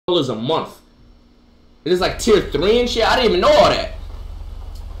a month. It is like tier 3 and shit. I didn't even know all that.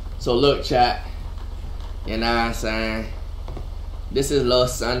 So look, chat. You know what I'm saying? This is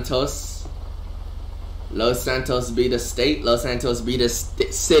Los Santos. Los Santos be the state. Los Santos be the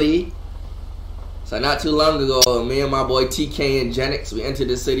city. So not too long ago, me and my boy TK and Janix, we entered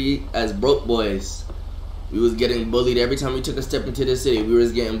the city as broke boys. We was getting bullied every time we took a step into the city. We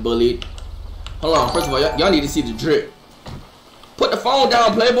was getting bullied. Hold on, first of all, y'all need to see the drip. Put the phone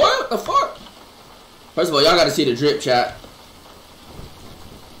down, playboy. What the fuck? First of all, y'all gotta see the drip, chat.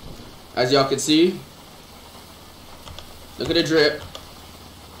 As y'all can see, look at the drip.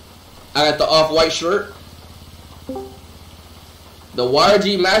 I got the off-white shirt. The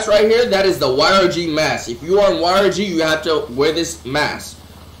YRG mask right here, that is the YRG mask. If you are in YRG, you have to wear this mask.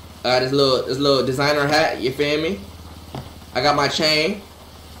 This little designer hat, you feel me? I got my chain.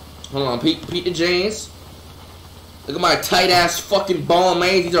 Hold on, peep the jeans. Look at my tight ass fucking ball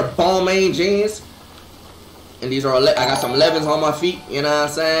mains. These are ball main jeans. And these are, I got some 11s on my feet, you know what I'm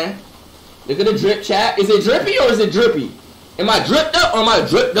saying? Look at the drip, chat. Is it drippy or is it drippy? Am I dripped up or am I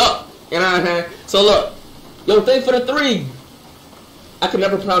dripped up? You know what I'm saying? So look, yo, thanks for the 3. I can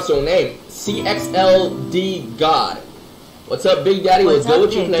never pronounce your name. CXLD God. What's up, Big Daddy? What's good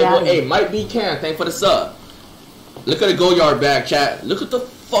with you, playboy? Hey, Mike B. Can, thanks for the sub. Look at the go yard bag, chat. Look at the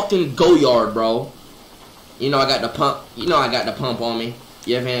fucking go yard, bro. You know I got the pump. You know I got the pump on me.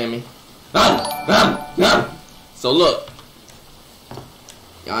 You feel me? So look.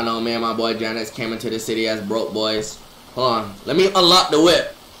 Y'all know, man, my boy Janix came into the city as broke boys. Hold on. Let me unlock the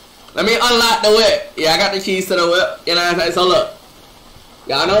whip. Let me unlock the whip. Yeah, I got the keys to the whip. You know what I'm saying? So look.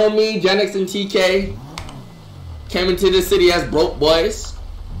 Y'all know me, Janix and TK came into the city as broke boys.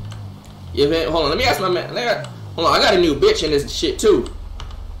 You feel me? Hold on, let me ask my man. Hold on, I got a new bitch in this shit too.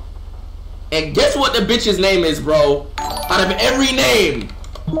 And guess what the bitch's name is, bro? Out of every name,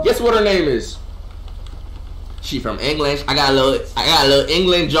 guess what her name is? She from England. I got a little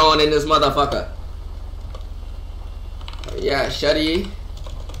England John in this motherfucker. Oh, yeah, Shuddy.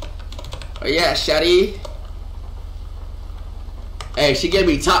 Oh yeah, Shuddy. Hey, she gave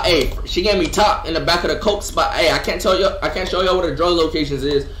me top. Hey, she gave me top in the back of the coke spot. Hey, I can't show y'all what the drug locations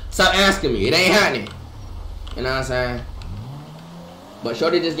is. Stop asking me. It ain't happening. You know what I'm saying? But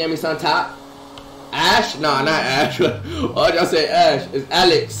Shorty just gave me some top. Ash? No, not Ash. Oh, y'all say Ash. It's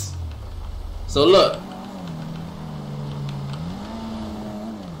Alex. So look.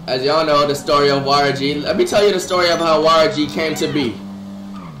 As y'all know the story of YRG. Let me tell you the story of how YRG came to be.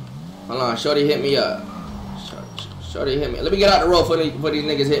 Hold on, Shorty hit me up. Shorty hit me. Let me get out the road for these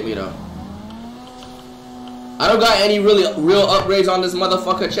niggas hit me though. I don't got any real upgrades on this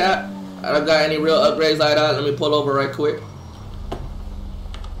motherfucker, chat. I don't got any real upgrades like that. Let me pull over right quick.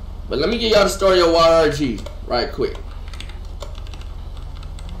 But let me get y'all the story of YRG right quick.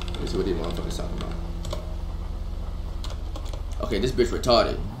 Let me see what these motherfuckers talking about. Okay, this bitch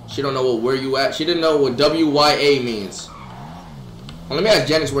retarded. She don't know what where you at. She didn't know what WYA means. Well, let me ask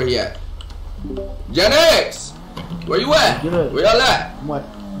Janix where he at. Janix! Where you at? Where y'all at?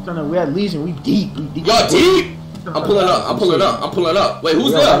 We at Legion. We deep. Y'all deep? I'm pulling up. Wait,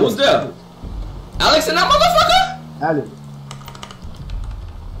 who's there? Who's there? Alex and that motherfucker? Alex.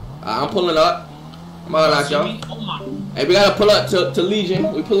 I'm pulling up. I'm all out, y'all. Hey, we gotta pull up to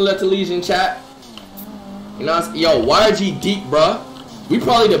Legion. We pulling up to Legion, chat. You know, yo, YRG deep, bruh. We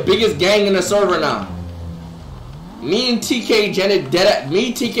probably the biggest gang in the server now. Me and TK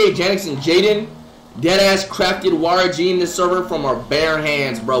Janix and Jaden deadass crafted YRG in the server from our bare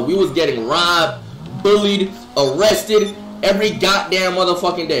hands, bro. We was getting robbed, bullied, arrested every goddamn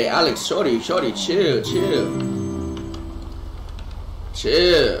motherfucking day. Alex, shorty, chill.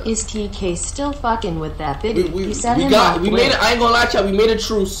 Is TK still fucking with that bitch? I ain't gonna lie, y'all. We made a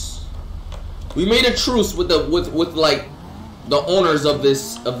truce. We made a truce with like the owners of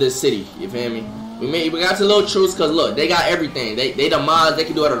this city. You feel me? We got to a little truce because look, they got everything. They the mods. They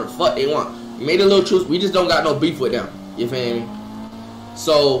can do whatever the fuck they want. We made a little truce. We just don't got no beef with them. You feel me?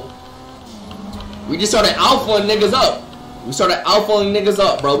 So we just started alphaing niggas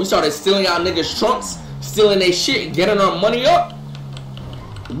up. Bro. We started stealing our niggas' trunks, stealing their shit, getting our money up,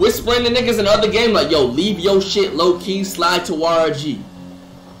 whispering to niggas in other game like, yo, leave your shit low key, slide to YRG.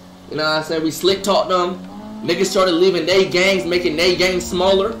 You know what I'm saying? We slick talked them. Niggas started leaving their gangs, making their gangs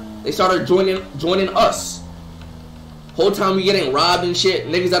smaller. They started joining us. Whole time we getting robbed and shit.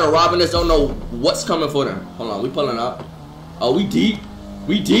 Niggas that are robbing us don't know what's coming for them. Hold on, we pulling up. Oh, we deep.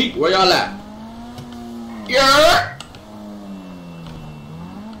 Where y'all at? Yeah.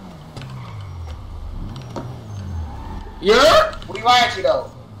 What do you want you though?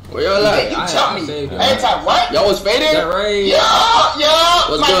 Where y'all at? You jumped me. Every time, what? Y'all was fading? Yo.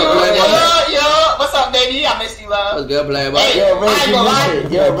 What's good, Playboy? Yo. What's up, baby? I miss you, love. What's good, Playboy? Hey, Yo, Rage, you missed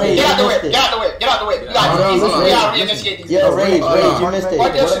it. Yo, Rage, get out the you way. missed it. Get out the way. Get out the way. You got to initiate these. Yo, Rage, you missed it.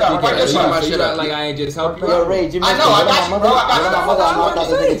 Work your shit out. Work your shit out. My shit out. Like I ain't just helped you. Yo, Rage, you missed it. I know, I got you, bro. I got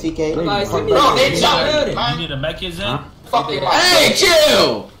you. TK. Bro, they jumped me. You need to make his in? Fuck it. Hey,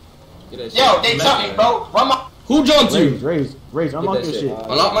 chill! Yo, they jumped me, bro. Run my. Who jumped you? Rage, unlock your shit.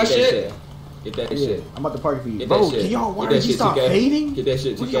 Unlock my shit? Get that Yeah, shit. I'm about to party for you. Get Bro, that shit. can y'all Get that YRG shit, stop TK. fading? Get that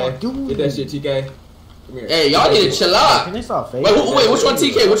shit, What y'all TK. doing? Get that shit, TK. Come here. Hey, y'all need to chill out. Can they stop fading? Wait, which one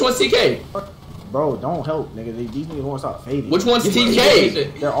TK? Which one's TK? Bro, don't help, nigga. These niggas won't stop fading. Which one's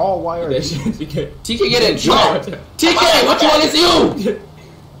TK? They're all Get that shit, YRG. TK. TK getting jumped. TK, which one is you?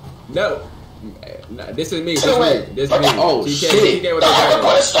 No. Nah, this is me. Chill away. This is me. Oh, TK, shit. TK with Don't ever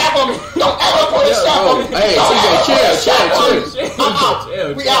put a strap on me. Don't ever put a strap on me. Hey, TK, chill. I'm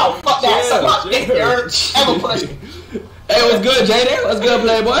out. We out. Fuck that. Suck my dick, nerd. Ever put a. Hey, what's good, Jaden? What's good,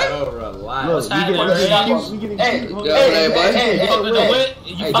 Playboy? Oh, relax. Look, we getting Hey, cute. hey.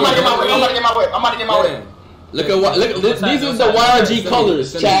 I'm about to get my whip. Look at what. Look, these is the YRG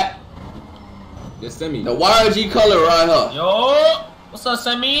colors, chat. Just send me. The YRG color right here. Yo, what's up,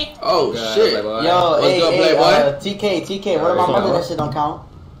 Sammy? Oh God, shit. Playboy. Yo, What's good, Playboy? TK, what about my mother? That shit don't count.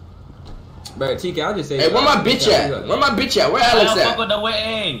 But TK, I'll just say. Hey, where my bitch at? Where my bitch at? Where Alex at?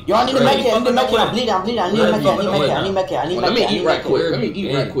 Yo, I need to make it. I'm bleeding. I need to Let me eat right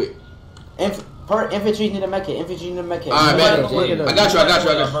quick. Infantry need to make it. Alright, man. I got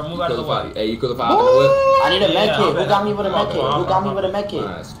you. Move out of the way. Hey, you could have found the whip. I need to make it. Who got me with a make it?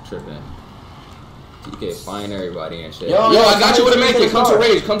 Nah, it's tripping. TK flying everybody and shit. Yo, Yo, I got you with a make it. Come to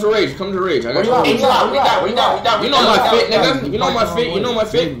rage. I got you. We down. You know my fit, nigga. You know my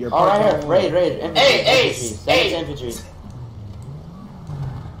fit. All right, here. Raid. Hey. Infantry.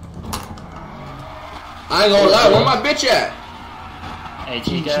 I ain't gonna lie. Where my bitch at? Hey,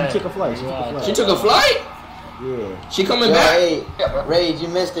 She took a flight. She took a flight? Yeah. She coming back? Hey, Rage, you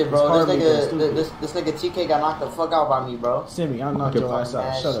missed it, bro. This nigga TK got knocked the fuck out by me, bro. Simi, I knocked your ass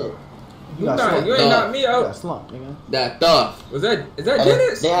out. Shut up. You ain't knocked me You got out. slump, nigga. That tough. Is that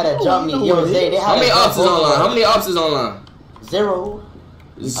Janix? They had to jump me. Yo, they had How many ops is online? 0.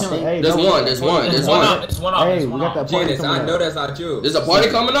 There's one. It's one off. Hey, we got that party Janix, coming I know up. that's not you. There's a party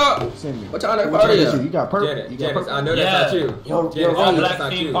coming up? What time that party is? You got purple. Janix, I know that's not you. Yo, Janix, All I know black that's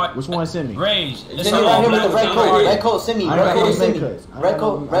not team you. party. Which one send me? Rage. Send me right here with the red coat. Red coat, send me. Red coat, send me. Red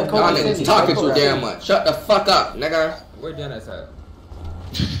coat, Y'all send niggas me. talking too damn much. Shut the fuck up, nigga. Where Janix at?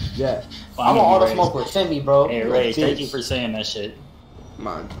 Yeah. I want all the smokers. Send me, bro. Hey, Ray, thank you for saying that shit.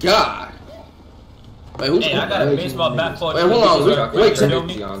 My God. Wait, who's Hey, I got a baseball bat for Wait, hold on. Wait,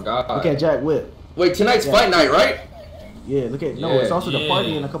 Look at Jack Whip. Wait, tonight's fight night, right? Yeah, look at no. It's also the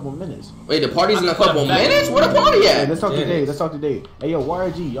party in a couple minutes. Wait, the party's in a couple minutes? Where the party Hey, at? let's talk today. Hey, yo,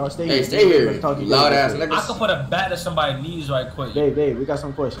 YRG, y'all stay here. Hey, stay here. Let's talk today. Loud ass I niggas. could put a bat to somebody's knees right quick. Dave, we got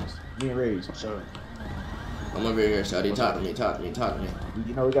some questions. Me and Rage. Sure. I'm over here, Shawty. Talk to me.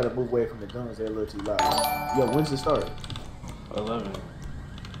 You know we gotta move away from the guns. They're a little too loud. Yo, when's it start? 11.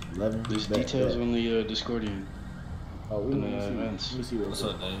 11. There's details on the Discordian. Oh, we in let the me events. see. What's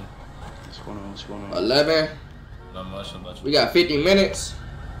up, Dave? What's going on? 11. Not much. We got 50 minutes.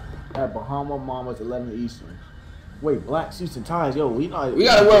 At Bahama Mama's 11 Eastern. Wait, black suits and ties. Yo, we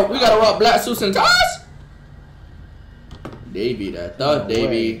gotta rock black suits and ties. Davey, that thug,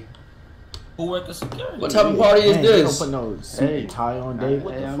 Davey. Who worked the security? What type of party is this? Don't put no suit and tie on, Dave.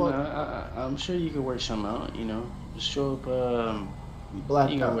 What the fuck? I'm sure you can work something out. You know, just show up.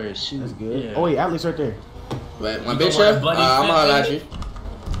 Black you gotta wear a suit. That's good. Yeah. Oh wait, Alex right there. Wait, my bitch here? I'm gonna holler at you.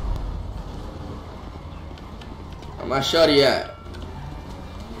 Where my shorty at?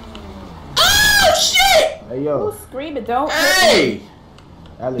 Oh shit! Hey yo. Who's screaming? Don't. Hey!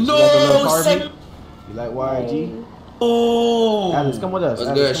 Alex, you got the little Harvey? You like YRG? Hey. Oh! Alex, come with us. What's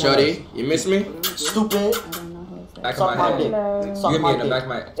Alex, good, shorty? You miss me? Stupid. I don't know who's that. Back of my head. Hello. You hit me in the back of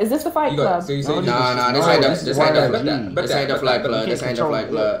my. Is this the fight You go. club? So you say Nah, this ain't the flight club. This ain't the flight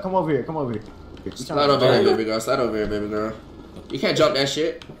club. Come over here. Slide over here, baby girl. You can't jump that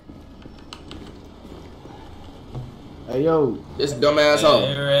shit. Hey yo. This dumb asshole.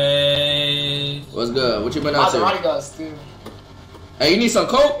 Hey, What's good? What you been up to? Maserati does too. Hey, you need some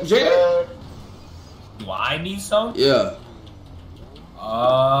coke, Jaden? do I need some? Yeah.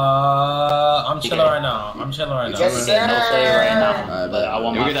 I'm chilling right now. Yes, sir. No say right now. But I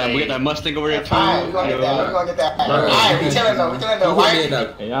want we get that Mustang over here too. Alright, we gonna get that. Alright, we chilling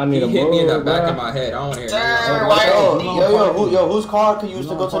though. Y'all need a hit me in the back of my head. I don't want to hear Yo, whose car can you use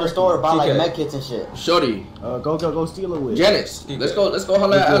to go to the store and buy like med kits and shit? Shorty. Go steal it with. Janix. Let's go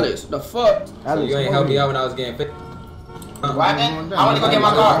holler at Alex. The fuck? Alex, you ain't help me out when I was getting fit. What happened? I want to go get my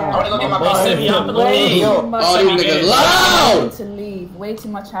car. Send me out the way. Oh, these niggas loud. To leave. Way too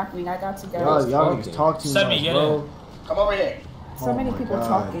much happening. I got to go. Y'all niggas talk too Send much, me, get bro. Come over here. So many people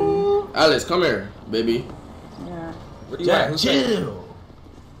talking. Alex, come here, baby. Yeah. Where you at? Chill.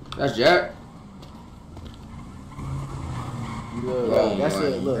 That's Jack. Look, that's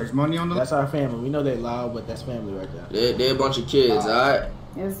it. Look, There's money on the. that's our family. We know they loud, but that's family right there. They're a bunch of kids, alright?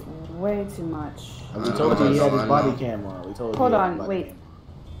 It's way too much. We told you he had his body cam on. We told you. Hold on, wait.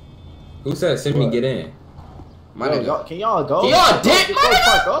 Who said send me get in? My nigga. Can y'all go? Can y'all dip, my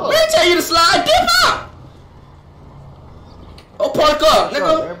nigga? We didn't tell you to slide. Dip up. Go park up,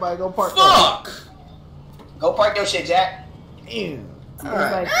 nigga. Everybody go park up. Fuck. Go park your shit, Jack. Damn.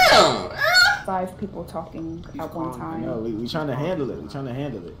 There's like Damn. 5 people talking at one time. No, we trying to handle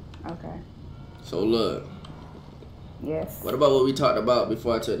it. Okay. So look, Yes. what about what we talked about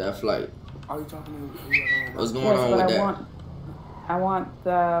before I took that flight? Are you talking What's going Yes, on but with that? I want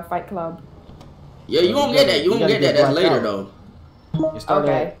the fight club. Yeah, you won't get that. You won't get that. That's later though. It started.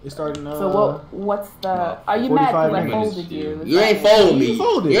 Okay. It started. So what's the? Are you mad 45 because I minutes. folded you? You ain't folding me.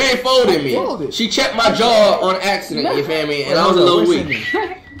 folded. You ain't folding me. folded. She checked my jaw on accident. You feel me? And I was a little weak.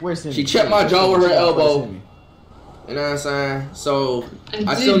 Where's Cindy? She checked my jaw with her elbow. You know what I'm saying? So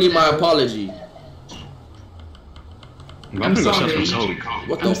I still need my apology. I'm sorry.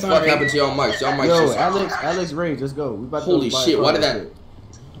 What the fuck happened to y'all mics? Y'all mics Yo, just Alex Rage, let's go. We about holy to buy shit! a Why car did real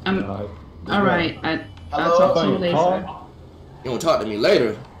that? quick. All right. I'll Hello? talk to you later. You don't talk to me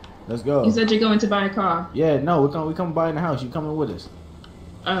later. Let's go. You said you're going to buy a car. Yeah, no, we come by in the house. You coming with us?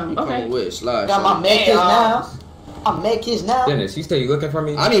 You Okay. coming with slide. Got shorty. my med kits now. I'm med kits now. Dennis, you stay looking for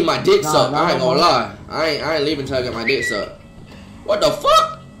me? I need my dick sucked. Nah, I ain't gonna lie. I ain't leaving till I get my dick sucked. What the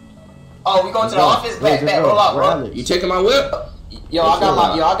fuck? Oh, we going to the office? Bet, roll up, bro. You taking my whip? Yo, I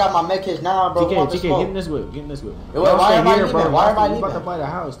got my med kits now, bro. TK, get in this whip. Get in this whip. Yo, why am I leaving? Why am I leaving? About to buy the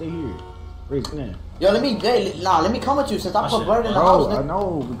house. Stay here. Raise in. Yo, let me come with you since I put bread in the house. I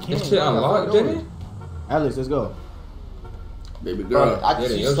know we can't. This shit unlocked, didn't it? Alex, let's go. Baby girl.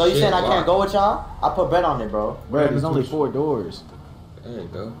 So you saying I can't go with y'all? I put bread on it, bro. Bread, there's only 4 doors. There you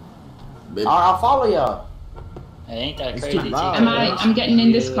go. I'll follow y'all. It ain't that It's crazy. too loud. I'm getting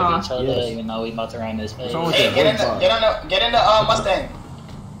in this car. Yes. Even though we about to run this place. Hey, get in the Mustang.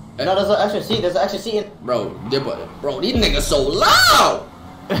 No, there's an extra seat. There's an extra seat. Bro, these niggas so loud.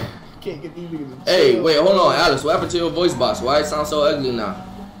 Can't get these niggas. Hey, wait, hold on, Alex. What happened to your voice box? Why it sound so ugly now?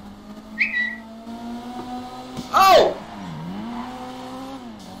 Oh!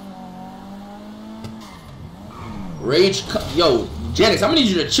 Rage, yo, Janix, I'm gonna need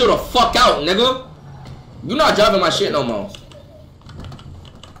you to chill the fuck out, nigga. You not driving my shit no more.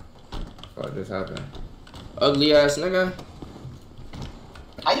 What just happened? Ugly ass nigga.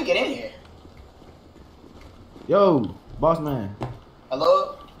 How you get in here? Yo, boss man.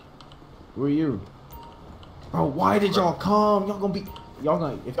 Hello? Where are you? Bro, why did y'all come? If y'all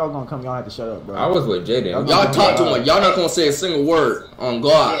gonna come, y'all have to shut up, bro. I was with Jaden. Y'all talk to him. Y'all not gonna say a single word on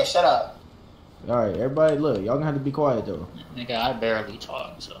God. Yeah, shut up. Alright, everybody, look, y'all gonna have to be quiet though. Nigga, I barely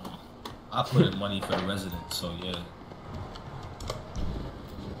talk, so. I put in money for the residents, so yeah.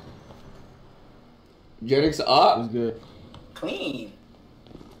 Janix up. It's good. Clean.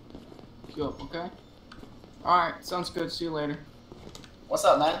 Yo, okay. Alright, sounds good. See you later. What's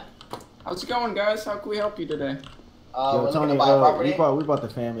up, man? How's it going, guys? How can we help you today? Yo, we're Tony, looking to buy a property. we bought the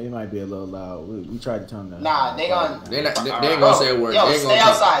family. It might be a little loud. We tried to tell them that. Nah, they ain't gonna say a word. Yo, they ain't stay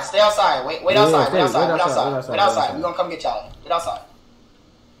gonna outside. Stay outside. Wait outside. Wait outside. We gonna come get y'all. Wait outside.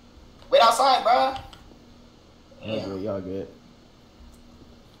 Wait outside, bro. Yeah. Good, y'all good.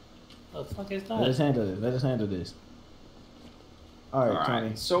 What the fuck is that? Let us handle this. Alright,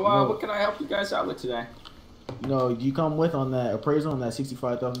 Tony. So, what can I help you guys out with today? You know, you come with on that appraisal on that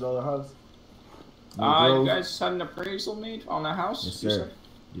 $65,000 house? You guys had an appraisal made on the house? Yes, sir.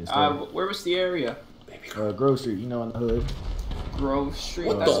 Yes, sir. Where was the area? Grove Street, you know, in the hood. Grove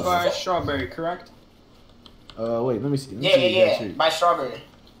Street. That's by Strawberry, correct? Wait, let me see. Yeah. By Strawberry.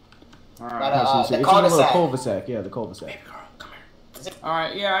 Alright. The it's cul-de-sac. a little cul-de-sac. Yeah, the cul-de-sac. Baby girl, come here.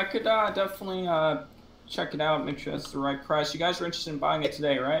 Alright, yeah, I could definitely check it out, make sure it's the right price. You guys are interested in buying it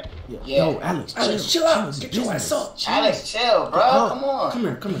today, right? Yeah. Yo, Alex, chill out. Get your ass up. Alex, chill, bro. Come on. Come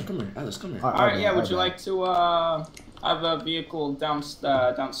here. Alex, come here. Alright, yeah, would you like to I have a vehicle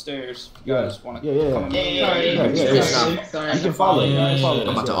downstairs. If you guys want to come and Yeah. You can follow. I'm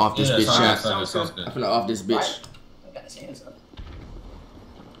about to off this bitch, chat. Sounds good. I'm finna off this bitch. I got his hands up.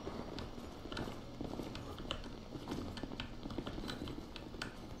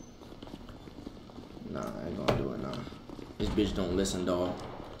 Nah, I ain't gonna do it, nah. This bitch don't listen, dog.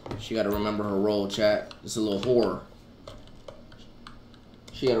 She gotta remember her role, chat. It's a little whore.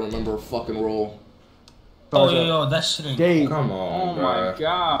 She gotta remember her fucking role. Oh, yo, that shit ain't... Dave. Come on, Oh my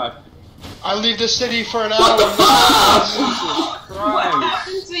god. I leave the city for an hour. What the fuck? What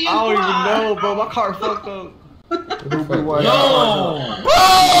happened to your I don't even car? know, bro. My car fucked up. Bro!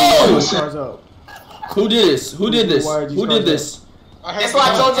 Who did this? Who did this? Who did this? That's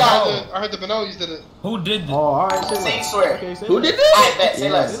why I told y'all. I heard the Benellis did it. Who did this? Oh, alright. Say swear. Who did this? I bet. Say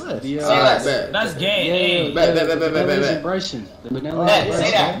less. Say less. That's gay. Bet. Bryson. The vanilla. Bet.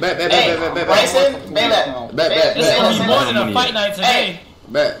 Say that. Bet. Bryson. Bet. Bet. It's gonna be more than a fight night today.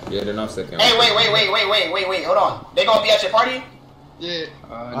 Bet. Yeah, they're not second. Hey, wait. Hold on. They gonna be at your party? Yeah.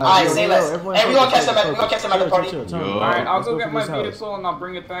 Alright, say less. Hey, we gonna catch them at the party. Alright, I'll go get my vehicle and I'll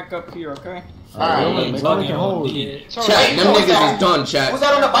bring it back up here, okay? Alright. Chat, them niggas is done, chat. Who's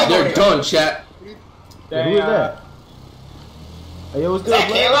that on the bike over They're there? done, chat. Who is that? Hey, yo, what's Is good, that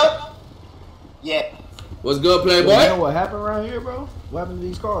bro? Caleb? Yeah. What's good, You Playboy? know what happened around here, bro? What happened to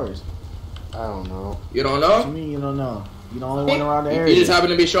these cars? I don't know. You don't What you know? mean you don't know? You the only one around the You area. just happen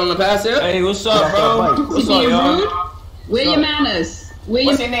to be showing the pass here? Hey, what's up, bro? What's up, y'all? Where your manners?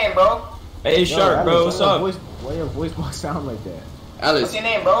 What's your name, bro? Hey, Sharp, bro. What's up? Why your voice box sound like that? Alex. What's your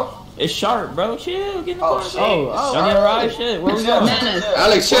name, bro? It's Sharp, bro. Chill. Get in the car. shit. Y'all get a ride? Shit. Where we going? Manners.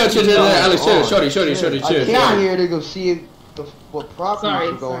 Alex, chill. Alex, chill. Shorty, I chill. came here to go see what property Sorry,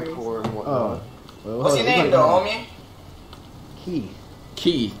 you're going sorry. for and whatnot. What's your name, though, homie? Keith.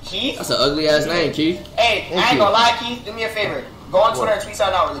 Keith. Keith? That's an ugly ass name, Keith. Hey, I ain't gonna lie, Keith. Do me a favor. Go on Twitter and tweet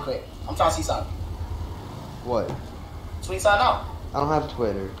something out really quick. I'm trying to see something. What? Tweet something out. I don't have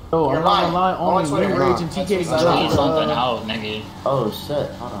Twitter. Oh, You're I'm on the lying. line. Go on Only Twitter. YourRage and TK Tweet can something go. out, nigga. Oh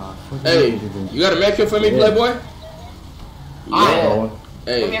shit! Hold on. Hey, you got a med kit for me, Playboy? Yeah.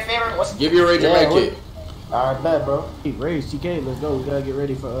 Do me a Hey, favor. What's give your Rage a med kit. Alright, bet, bro. Hey, Rage, TK, let's go. We gotta get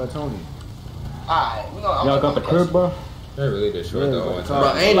ready for Tony. Alright, we gonna. Y'all got the crib, bro? They really destroyed the whole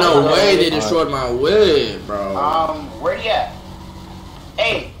Bro, ain't no way they destroyed my whip, bro. Where you at?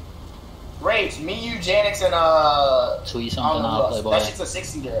 Hey, Rage, me, you, Janix, and Tweet something out, Playboy. that shit's a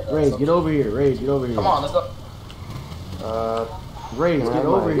 60 there. Though, Rage, so- get over here. Rage, get over here. Come on, let's go. Rage, get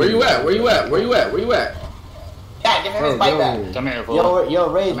over here. Where you at? Yeah, give him his bike back. Come here, fool.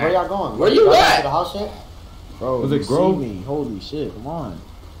 Yo, Rage, where y'all going? Where you at? To the house yet? Bro, you see me. Holy shit, come on.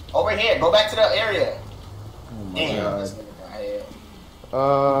 Over here, go back to the area. Oh my Damn, god. this nigga right here.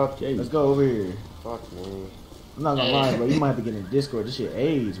 Okay, let's go over here. Fuck me. I'm not gonna lie, bro. You might have to get in Discord. This shit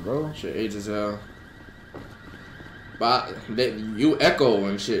AIDS, bro. Shit, age as hell. But you echo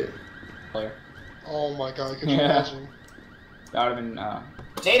and shit. Oh my god, could you imagine? That would've been,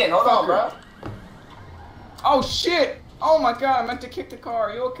 Jaden, hold on, bro. Oh shit! Oh my god, I meant to kick the car.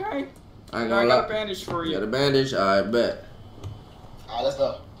 Are you okay? I ain't I gonna got a lie. bandage for You got a you. bandage? I bet. Alright, let's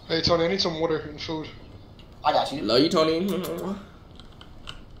go. Hey Tony, I need some water and food. I got you. Love you, Tony.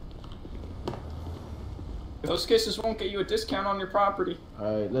 Those kisses won't get you a discount on your property.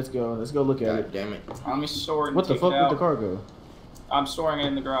 Alright, let's go. Let's go look at God it. damn it. Let me store it and What the take fuck it with out. the cargo? I'm storing it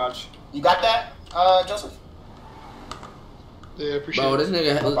in the garage. You got that, Joseph? Yeah, appreciate Bro, it. this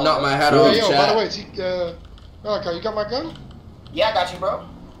nigga knocked my hat Hey, off, yo, by the chat. way, Malachi, you got my gun? Yeah, I got you, bro.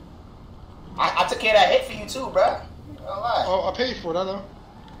 I took care of that hit for you too, bro. Don't lie. Oh, I paid for it, I know.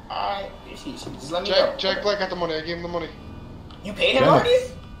 Alright, just let me know. Jack Black got the money, I gave him the money. You paid him already?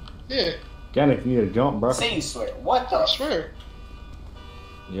 Yeah, Janix, you need to jump, bro. Say you swear. What the? I swear.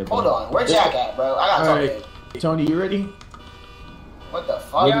 Yeah, Hold on, where Jack at, bro? I gotta talk to him. Tony, you ready? What the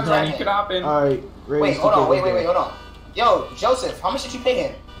fuck? Yeah, Jack you in? could hop in. Alright, Wait, hold on, wait, hold on. Yo, Joseph, how much did you pay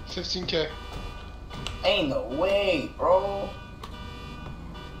him? 15K. Ain't no way, bro.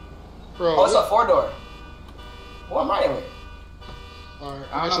 Bro, Oh, it's a 4-door. Who am I with? alright,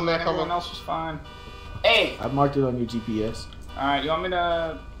 I I don't guess know, I'm man. not Everyone coming. else was fine. Hey, I marked it on your GPS. Alright, you want me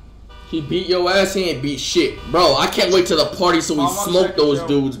to... He beat your ass, he ain't beat shit. Bro, I can't wait to the party so we One smoke second, those Joe.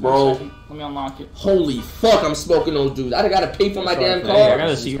 dudes, 1 bro. second. Let me unlock it. Holy fuck, I'm smoking those dudes. I gotta pay for my damn Hey, I car. got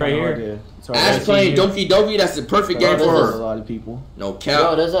a seat right here. Ash playing Doki Doki, that's the perfect game for A her. lot of people. No Yo,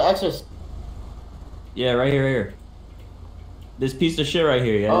 cap. there's an extra. Yeah, right here. This piece of shit right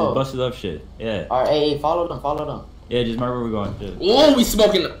here, yeah, Oh. this busted up shit. Yeah. Alright, hey, follow them. Yeah, just remember where we're going. Yeah. Oh, we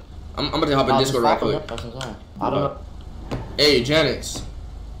smoking. I'm gonna hop in Discord right quick. I don't know. Hey, Janix.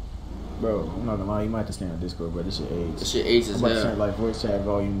 Bro, I'm not gonna lie, you might have to stay on Discord, bro. This shit AIDS. This shit AIDS as hell. I'm about to turn like voice chat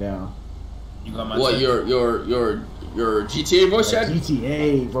volume down. You got my what? Your GTA voice chat?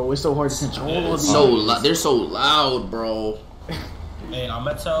 GTA, bro. It's so hard to control. They're so loud, bro. Hey, I'm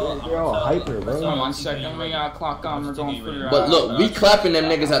gonna tell. They're all hyper, bro. Hold on 1 second. We got clock on. We're going for. But look, we clapping them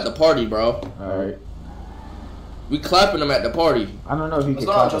niggas at the party, bro. All right. We clapping them at the party. I don't know if you can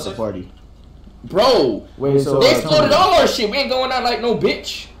clap at the party. Bro, wait, so they exploded all our shit. We ain't going out like no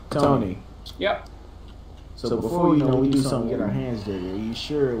bitch. Tony. Yep. So before we do something, get our hands dirty. Are you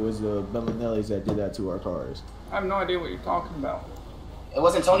sure it was the Bellinellis that did that to our cars? I have no idea what you're talking about. It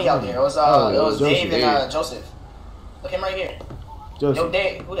wasn't Tony out there. It was Dave and Joseph. Look him right here. Joseph. Yo,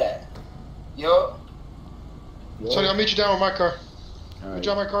 Dave, who that? Yo. Tony, I'll meet you down with my car. Right. You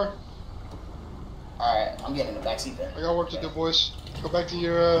drive my car? Alright, I'm getting in the backseat then. I got work to do, boys. Go back to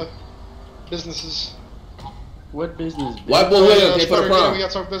your businesses. What business? White boy William, pay for the prom. We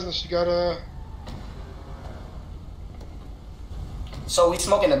got to talk business. You got So we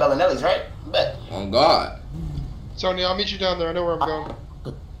smoking the Bellinellis, right? Bet. On God. Tony, I'll meet you down there. I know where I'm going.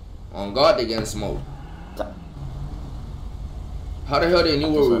 On God, they getting smoked. How the hell they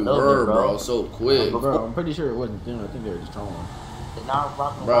knew where we were, bro? So quick. Bro, I'm pretty sure it wasn't them. I think they were just trolling.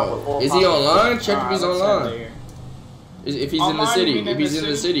 Bro, is he online? Check if he's online. If he's in the city. If he's in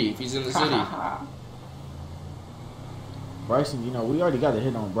the city. If he's in the city. Bryson, you know, we already got a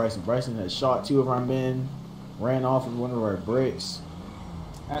hit on Bryson. Bryson had shot 2 of our men, ran off with one of our bricks.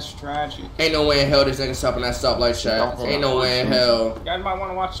 That's tragic. Ain't no way in hell this nigga stopping that stoplight shot. Ain't no way in hell. You guys might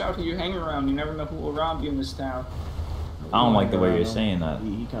want to watch out who you hang around. You never know who will rob you in this town. I don't like the way you're saying that.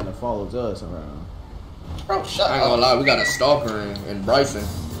 He kind of follows us around. Bro, shut up. I ain't gonna lie, we got a stalker in Bryson.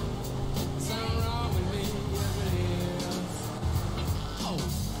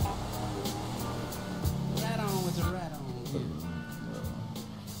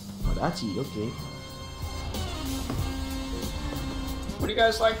 Okay. What do you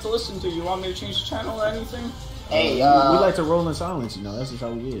guys like to listen to? You want me to change the channel or anything? Hey, we like to roll in silence, you know. That's just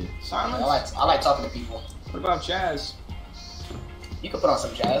how we is. Silence? I like talking to people. What about jazz? You can put on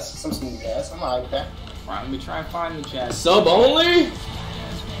some jazz, some smooth jazz. I'm alright with that. Alright, let me try and find the jazz. Sub only?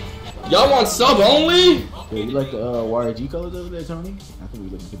 Y'all want sub only? Yeah, you like the YRG colors over there, Tony? I think we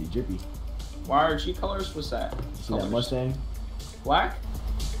looking pretty drippy. YRG colors? What's that? See that Mustang? Black?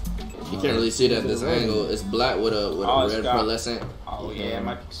 You can't really see it at this angle. It's black with a red pearlescent. Oh yeah, it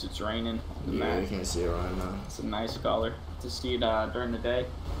might be because it's raining. Yeah, you can't see it right now. It's a nice color to see it during the day.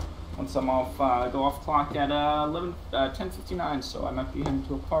 Once I'm off, go off clock at 10:59, so I might be heading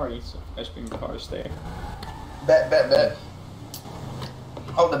to a party. So if you guys bring your cars there. Bet.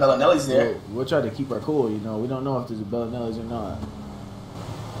 Hope the Bellinelli's there. We'll try to keep our cool. You know, we don't know if there's a Bellinelli's or not.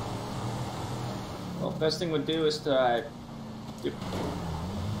 Well, best thing we'd do is to.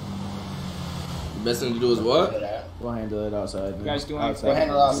 Best thing to do is what? We'll handle it outside. You guys do anything? We'll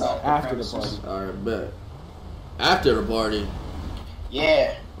handle it outside. After the party. Alright, bet. After the party.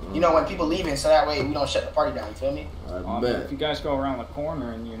 Yeah. You know, when people leaving, so that way we don't shut the party down, you feel me? I bet. If you guys go around the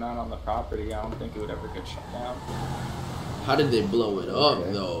corner and you're not on the property, I don't think it would ever get shut down. How did they blow it up,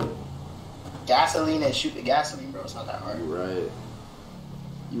 though? Gasoline and shoot the gasoline, bro. It's not that hard.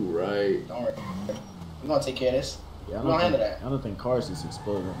 You right. Don't worry. We're gonna take care of this. Yeah, we're gonna handle that. I don't think cars just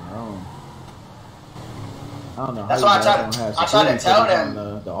explode on their own. I don't know. That's why I tried to tell them.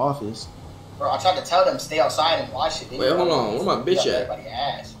 The office. Bro, I tried to tell them stay outside and watch it. Wait, hold on. Where my bitch at? Everybody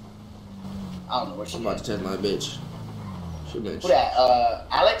ass. I don't know where she I'm about to test my bitch. She been. Who that?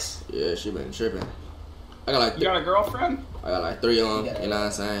 Alex? Yeah, she been tripping. I got like. You got a girlfriend? I got like 3 on. You know what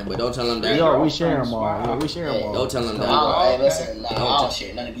I'm saying? But don't tell them that. We share them all. Yeah, we share them all. Don't tell them that. Hey, listen, I don't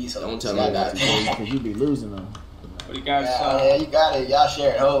share none of these. Don't tell them that. Because you be losing them. What do you guys? Yeah, you got it. Y'all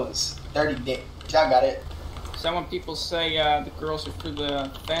share hoes. 30 dick. Y'all got it. Is that when people say the girls are for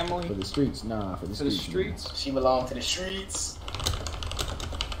the family? For the streets, nah. For the streets. She belong to the streets.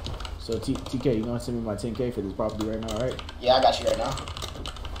 So TK, you gonna send me my 10K for this property right now, right? Yeah, I got you right now.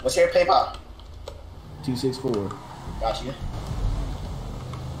 What's your PayPal? 264. Got you.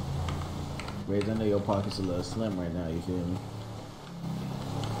 Rage, I know your pocket's a little slim right now. You feel me?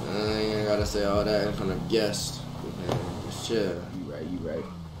 I ain't gotta say all that in front of guests. Just chill. You right.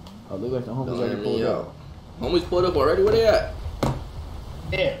 Oh, look like the homies already pulled up. Homies pulled up already? Where they at?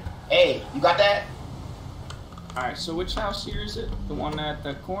 There. Hey, you got that? Alright, so which house here is it? The one at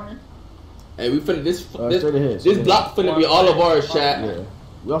the corner? Hey, we finna this block finna one be all of ours, chat. Yeah.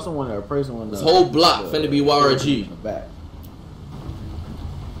 We also want to appraise on this whole block finna be YRG. Back.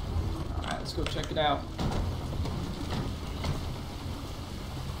 Alright, let's go check it out.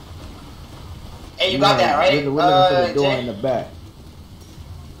 Hey, you got that, right? We're looking for the door in the back.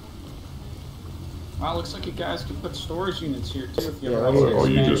 Well, looks like you guys could put storage units here too if you ever right here. Oh,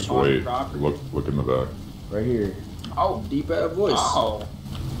 you just wait. Look in the back. Right here. Oh, deep ass voice. Oh.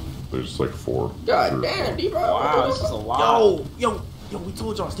 There's like 4. God damn, deep ass. Wow, this is a lot. Yo, we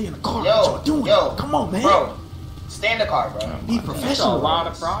told y'all stay in the car. What y'all doing? Come on, man. Bro, stay in the car, bro. Be professional. That's a lot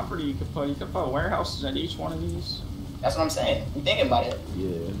of property you could put. You could put warehouses at each one of these. That's what I'm saying. We thinking about it. Yeah,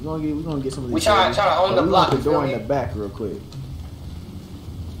 we're gonna get some of these. We trying to own the block. We want the door in the back real quick.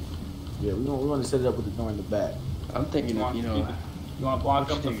 Yeah, we want to set it up with the door in the back. I'm thinking, you want to block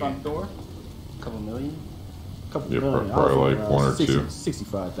up the front door? A couple million? Yeah, probably like 1 or 2.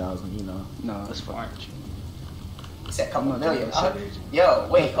 65,000, you know. No, that's fine. He said a couple million. Yo,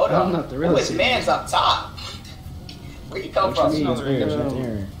 wait, hold on. Who is man's up top? Where you come from?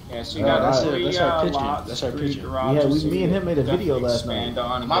 Yeah, so you got that's our picture. That's our picture. Me and him made a video last night.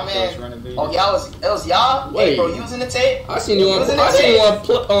 My man. Oh, it was y'all? Wait, hey, bro, using the tape? I seen you on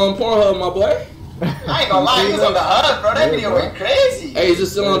Pornhub, my boy. I ain't gonna lie, he was on the hub, bro. That video went crazy. Hey, is it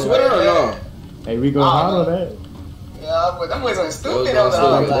still on Twitter or no? Hey, we gonna handle that. Yeah, but them boys went stupid on the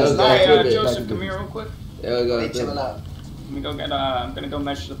hub last night. Joseph, come here real quick. Yeah, we got chilling out. Let me go get, I'm gonna go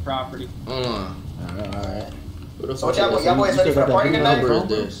measure the property. Alright. So what y'all boys ready for the party tonight?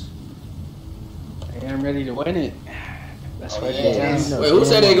 Hey, I'm ready to win it. That's what Wait, who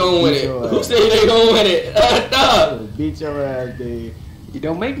said they gonna win it? Who said they gonna win it? Beat your ass, dude. You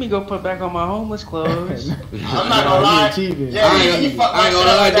don't make me go put back on my homeless clothes. I'm not gonna lie. Yeah, I ain't gonna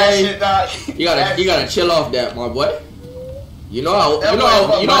lie, Dave. You gotta chill off that, my boy. You know I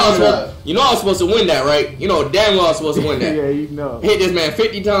was supposed to win that, right? You know damn well I was supposed to win that. Yeah, you know. Hit this man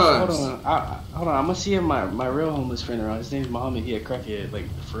 50 times. Hold on. I'm gonna see if my real homeless friend around. His name's Muhammad. He a crackhead, like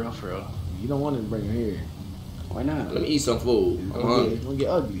for real. You don't want to bring him here. Why not? Let me eat some food. I'm hungry. It's gonna get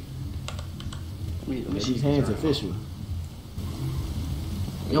ugly. Let me see these hands official.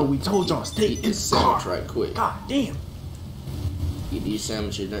 Yo, we told y'all stay in the sandwich right quick. God damn. Eat these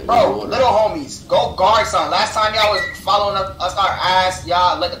sandwiches. Bro, little homies, go guard son. Last time y'all was following us our ass,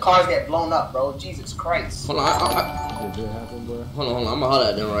 y'all let the cars get blown up, bro. Jesus Christ. Hold on, hold on. I'm gonna holler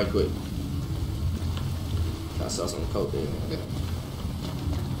at them right quick. I saw some coke there.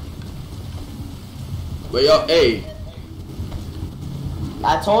 But y'all, hey.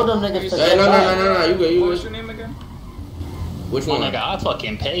 I told them niggas to hey, no. You good. What's your name again? Which one? Nigga, I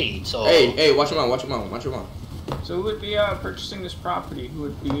fucking paid, so. Hey, watch your mouth. So who would be purchasing this property? Who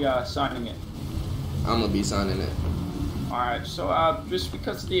would be signing it? I'm gonna be signing it. Alright, so just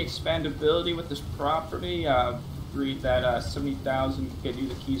because of the expandability with this property, agreed that 70,000 could get you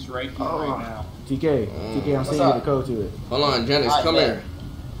the keys right here, right now. TK, I'm sending you the code to it. Hold on, Janix, come here.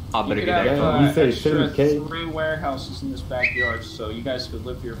 I better get that. You say 70K? 3 warehouses in this backyard, so you guys could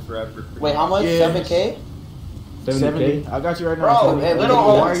live here forever. Wait, how much? 7K? 70. I got you right now. Bro, hey, little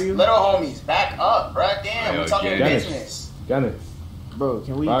homies, back up, bro. Damn, we're talking business. Janix. Bro,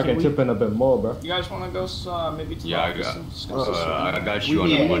 can we chip in a bit more, bro? You guys want to go maybe to I got you on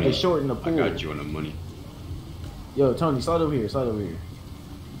the money. I got you on the money. Yo, Tony, slide over here.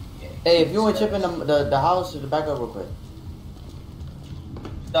 Hey, if you want to chip in the house, the back up real quick.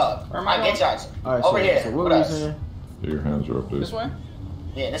 Dog, where am I get charged? Right, over here. So what were you saying? Your hands are up, dude. This way?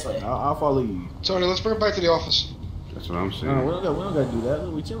 Yeah, this way. I'll follow you. Tony, let's bring it back to the office. That's what I'm saying. No, we don't gotta do that.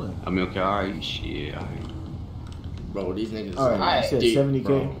 We chilling. I mean, okay, alright, shit. Bro, these niggas. Alright, you said 70K.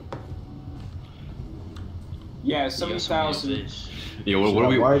 Bro. Yeah, 70,000. Yeah, what are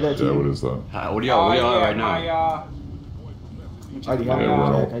we? Wire that to you? What is that? What are y'all right now?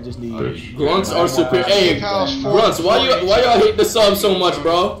 I just need. Grunts are superior. Hey, Grunts, why y'all hate the sub so much,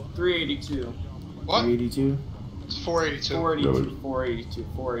 bro? 382. What? 382. It's 482.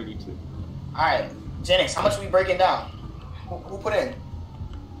 482. Alright, Janix, how much are we breaking down? Who put in?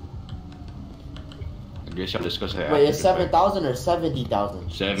 I guess y'all discuss that. Wait, it's 7,000 or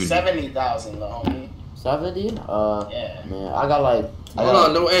 70,000? 70,000, little homie. 70? Yeah. Man, I got like. Hold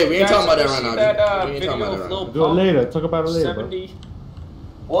on, no, hey, we ain't talking about that right now. We ain't talking about that right now. Do it later. Talk about it later, 70. bro.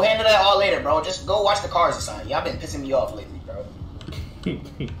 We'll handle that all later, bro. Just go watch the cars or something. Y'all been pissing me off lately, bro.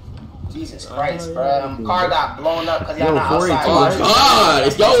 Jesus Christ, bro. Car got blown up because y'all not outside. Oh, God.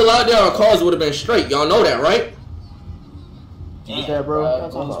 If y'all was out there, our cars would have been straight. Y'all know that, right? Damn, that, bro.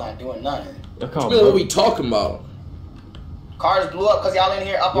 Who's not doing nothing. That's what we talking about. Cars blew up because y'all in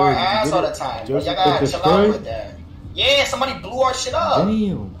here up our ass all the time. Y'all gotta chill out with that. Yeah, somebody blew our shit up.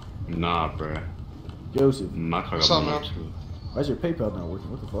 Damn. Nah, bro. Joseph. My car got blown up too. Why's your PayPal not working?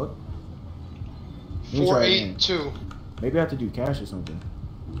 What the fuck? 482. Maybe I have to do cash or something.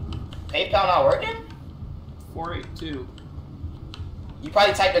 PayPal not working? 482. You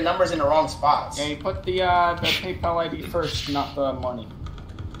probably typed the numbers in the wrong spots. Yeah, you put the PayPal ID first, not the money.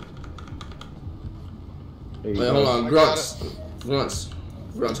 Wait, hold on. Grunts,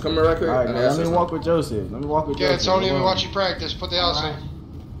 come here right quick. Alright, let me walk with Joseph. Joseph. Yeah, Tony, let me watch you practice. Put the house in.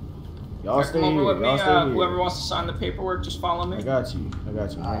 Y'all stay Come here. over with me. Y'all stay here. Whoever wants to sign the paperwork, just follow me. I got you.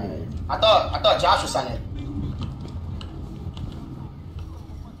 Right. I thought Josh was signing.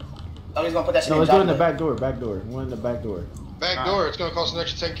 Tony's gonna put that shit no, in. Let's do it in the back door. One in the back door. Back door. It's gonna cost an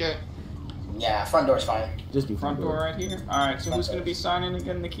extra 10K. Yeah, front door's fine. Just do front door right here. All right. So who's gonna be signing and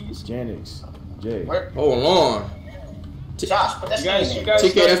getting the keys? Janix. Jay. Hold on. Josh, put that you guys,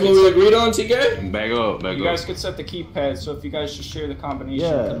 TK, that's what we agreed on, TK? Back up. You guys could set the keypad, so if you guys just share the combination,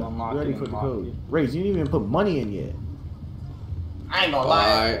 you can unlock it. Put the code. Rage, you didn't even put money in yet. I ain't gonna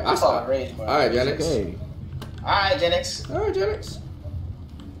lie. I saw Rage, bro. Alright, Janix. Okay. Alright, Janix.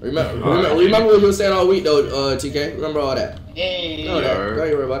 Remember what you were saying all week, though, TK? Remember all that? Yeah. Don't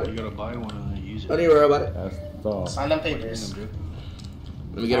you worry about it. You gotta buy one and use it. Don't you worry about it. That's all. Sign them papers.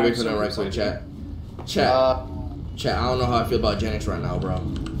 Let me get away from them right quick, chat. Chat, I don't know how I feel about Janix right now, bro.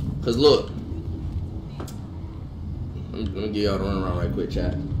 Cause look, let me give y'all the runaround right quick,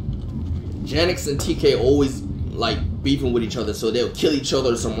 chat. Janix and TK always like beefing with each other, so they'll kill each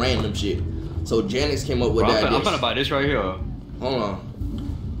other or some random shit. So Janix came up with that. I'm gonna buy this right here. Hold on.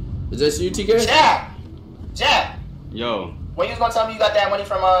 Is this you, TK? Jab. Yo. When you was gonna tell me you got that money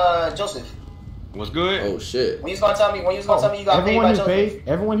from Joseph? What's good? Oh shit. When you was gonna tell me you got paid by Joseph?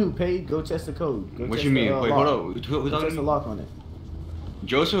 Everyone who paid, go test the code. What you mean? Wait, hold up. Who's test the lock on it?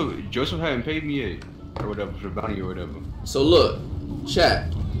 Joseph hadn't paid me yet, or whatever, for bounty or whatever. So look,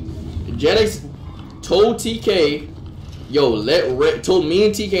 chat. Janix told TK, told me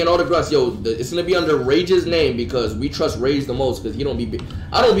and TK and all the grunts, it's gonna be under Rage's name because we trust Rage the most because I don't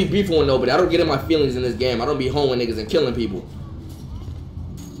be beefing with nobody. I don't get in my feelings in this game. I don't be hoeing niggas and killing people.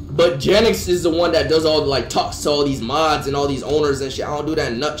 But Janix is the one that does all talks to all these mods and all these owners and shit. I don't do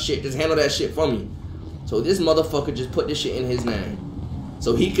that nut shit. Just handle that shit for me. So this motherfucker just put this shit in his name.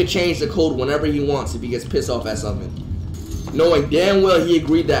 So he could change the code whenever he wants if he gets pissed off at something. Knowing damn well he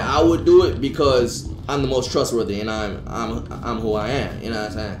agreed that I would do it because I'm the most trustworthy and I'm who I am. You know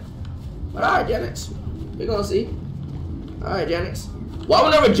what I'm saying? But alright, Janix. We gonna see. Alright, Janix. Why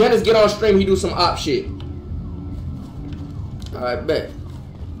whenever Janix get on stream he do some op shit? Alright, bet.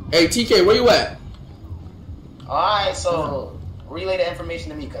 Hey, TK, where you at? Alright, so relay the information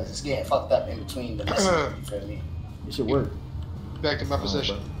to me because it's getting fucked up in between the messages. You feel me? It should work. Back to my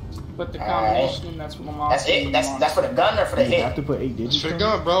position. Put the combination, that's what I'm asking. That's it? That's for the gun or for the hit? You have to put 8 digits. It's for the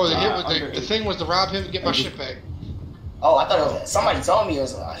gun, bro. The thing was to rob him and get my shit back. Oh, I thought it was somebody told me it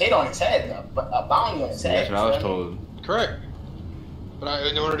was a hit on his head, a bounty on his head. That's what I was told. Correct.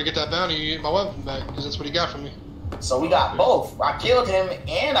 But in order to get that bounty, you get my weapon back because that's what he got from me. So we got both. I killed him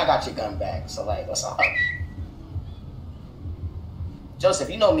and I got your gun back. So what's up? Joseph,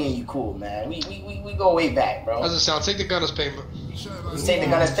 you know me and you cool, man. We go way back, bro. How's it sound? Take the gun as payment. You take the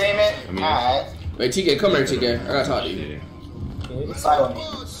gun as payment? Alright. Wait, TK, come here, TK. I gotta talk to you. Side with me.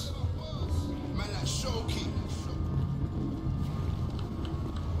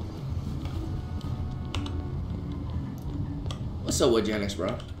 What's up with Janix,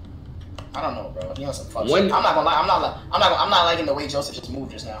 bro? I don't know, bro. He on some fuck shit. I'm not gonna lie. I'm not liking the way Joseph just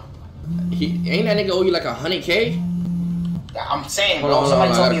moved just now. Ain't that nigga owe you like 100K? I'm saying, bro.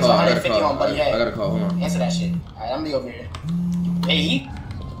 Somebody told me it was 150 on Buddy Head. I gotta call. Hold on. Answer that shit. Alright, I'm gonna be over here. Hey.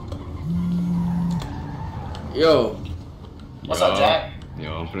 Yo. What's up, Jack?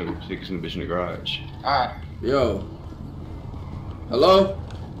 Yo, I'm finna stick some bitch in the garage. Alright. Yo. Hello?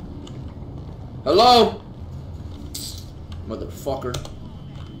 Hello? Motherfucker.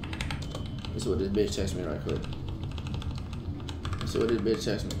 This is what this bitch text me right quick. This is what this bitch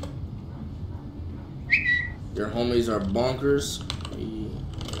text me. Your homies are bonkers.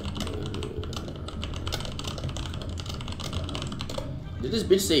 Did this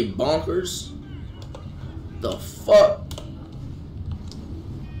bitch say bonkers? The fuck?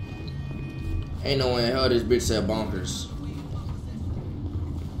 Ain't no way in hell this bitch said bonkers.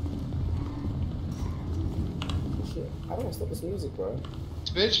 Shit, I don't stop this music, bro.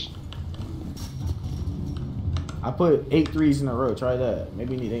 Bitch. I put 8 threes in a row. Try that.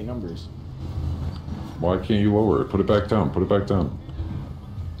 Maybe you need 8 numbers. Why can't you lower it? Put it back down. Put it back down.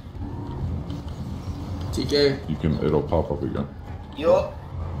 TK. You can. It'll pop up again. Yo.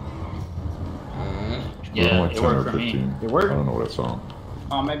 Yeah, like 10 or 15. It worked? I don't know what that song.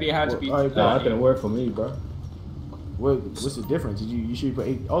 Oh, maybe it had to be. That didn't work for me, bro. What's the difference? Did you should put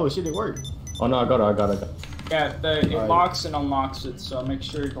 8? Oh shit, it worked. Oh no, I got it. Yeah, it locks and unlocks it, so make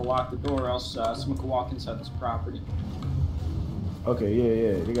sure to lock the door, or else someone can walk inside this property. Okay,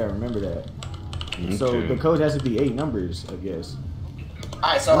 yeah, they gotta remember that. Okay. So the code has to be 8 numbers, I guess.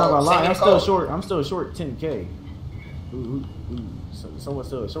 Alright, so I'm not gonna lie, I'm still code. short. I'm still short 10K. Someone's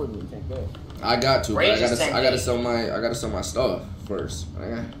still short than 10K. I got to, but I gotta sell my stuff first.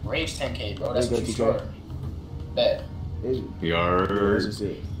 Rage 10K, bro. That's what you short. Bet.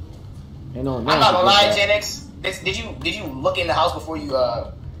 YRG. I'm not gonna lie, Janix. Did you look in the house before you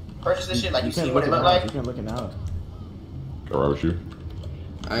purchased this shit? Like you see what it looked like? You can't look in the house. Alright with you.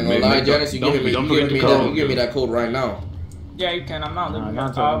 I ain't gonna lie, Janix. You give me that code right now. Yeah, you can. I'm not living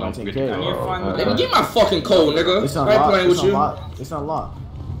I'm talking about 10K. Nigga, give my fucking code, nigga. It's I ain't playing with you. It's unlocked.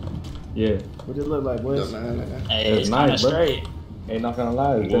 Yeah. What it look like, boys? Hey, it's kind of straight. Ain't not gonna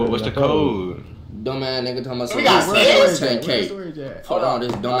lie. What's the code? Dumbass nigga talking about we got stairs. 10K. Hold on,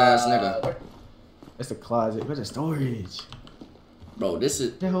 this dumbass nigga. It's a closet. Where's the storage? Bro, this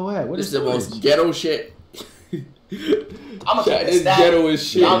is what this is the most ghetto shit. I'm gonna keep this ghetto as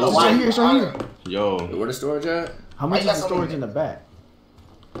shit. It's right here. It's right here. Yo, where the storage at? How much is the storage in the back?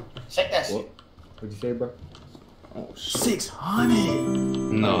 Check that shit. What'd you say, bro? Oh, 600.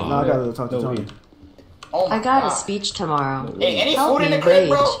 No. I gotta talk to Tony. Oh my I got God. a speech tomorrow. Hey, any Help food in the me crib, rage.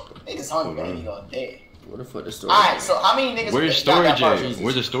 bro? Niggas hungry, man. You go dead. Where the fuck the storage? Alright, so how many niggas? Where's storage at?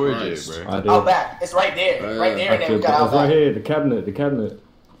 Where's the storage at, bro? Out back. It's right there. Right there, and then we got out It's right back. here. The cabinet.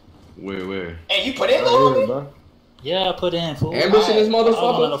 Where? Hey, you put in little bro. Yeah, I put in food. Ambushing this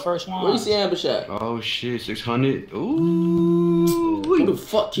motherfucker? The first one. Where you see ambush at? Oh shit, 600. Ooh. Who the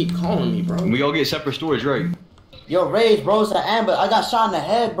fuck keep calling me, bro? We all get separate storage, right? Yo, Rage, bro, it's an ambush. I got shot in the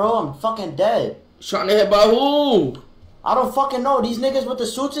head, bro. I'm fucking dead. Shot in the head by who? I don't fucking know. These niggas with the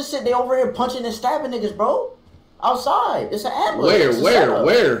suits and shit, they over here punching and stabbing niggas, bro. Outside. It's an ambush.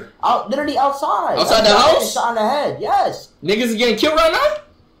 Where? Literally outside. Outside the house? Shot in the head. Yes. Niggas is getting killed right now?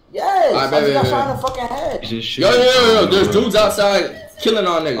 Yes. Right, I just got shot in the fucking head. Yo. There's dudes outside killing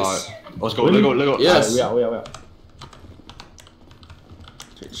our niggas. Alright. Let's go. Let go. Yes. We out.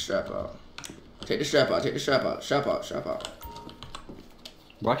 Take the strap out. Take the strap out. Strap out.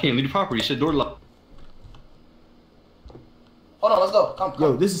 Bro, I can't leave the property. Shit, door locked. Hold on, let's go. Come.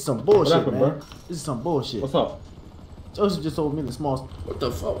 Yo, this is some bullshit, happened, man. bro? This is some bullshit. What's up? Joseph just told me the small. What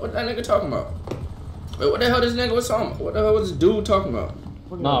the fuck? What that nigga talking about? Wait, what the hell this nigga was talking about? What the hell was this dude talking about?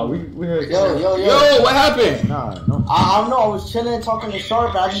 Nah, we heard. Yo, what happened? Nah, no. I don't know. I was chilling, talking to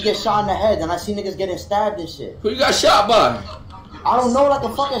Sharp, but I just get shot in the head, and I see niggas getting stabbed and shit. Who you got shot by? I don't know, like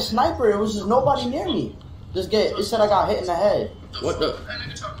a fucking sniper. It was just nobody near me. It said I got hit in the head. What the?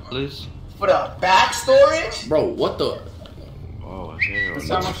 Liz? For the back storage? Bro, what the? Oh, hell. That's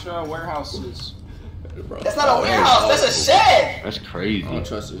how much warehouse is. Bro. That's not a warehouse. That's a shed. That's crazy. I don't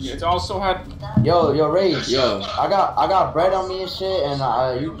trust this shit. It also had. Yo, Rage. Yo. I got bread on me and shit, and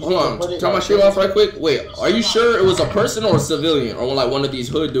you Hold on. Turn my shit off right quick. Wait, are you sure it was a person or a civilian or like one of these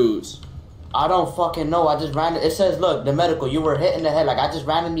hood dudes? I don't fucking know. I just ran. It says, look, the medical. You were hit in the head. Like I just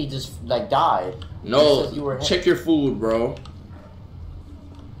randomly like died. No. You were hit. Check your food, bro.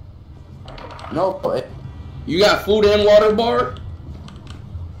 No, but you got food and water bar?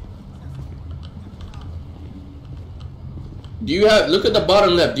 Do you have? Look at the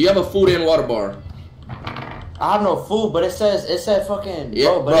bottom left. Do you have a food and water bar? I have no food, but it said fucking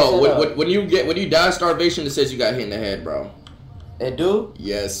Yeah, bro. When you die of starvation, it says you got hit in the head, bro. It do?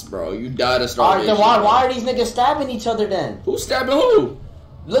 Yes, bro. You died of Alright, starvation. then why are these niggas stabbing each other then? Who's stabbing who?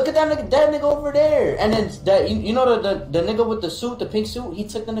 Look at that nigga over there. And then that you know the nigga with the suit, the pink suit, he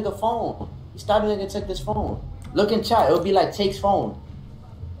took the nigga phone. He stabbed the nigga and took this phone. Look in chat, it'll be like takes phone.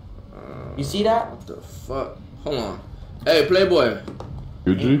 You see that? What the fuck? Hold on. Hey, Playboy.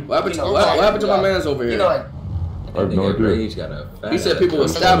 UG? What happened to my man's over here? I have no idea. He said people were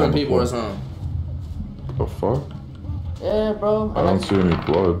stabbing people or something. The fuck? Yeah, bro. I don't see any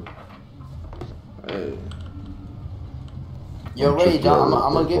blood. Hey. Yo, Rage, I'm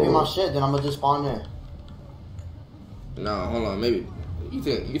gonna give you my shit, then I'm gonna just spawn there. Nah, hold on. Maybe you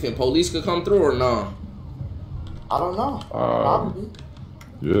think police could come through or no? I don't know. Probably.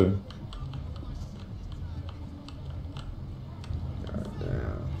 Yeah.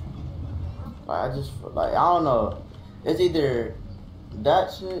 I don't know. It's either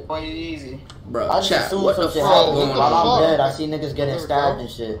that shit. Boy, easy. Bro, I just chat. assume What some the shit fuck happened. going While on? I'm dead, I see niggas getting stabbed and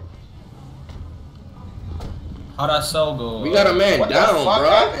shit. How'd that cell go? We got a man What down, the fuck bro.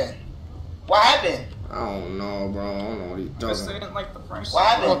 happened? What happened? I don't know, bro. I don't know what he's Because they talking didn't like the price. What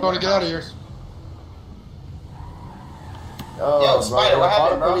happened? I'm going to get out of here. Yo, Spider, what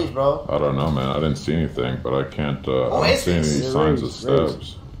happened, bro? Police, bro? I don't know, man. I didn't see anything, but I can't. I don't is see any this? signs of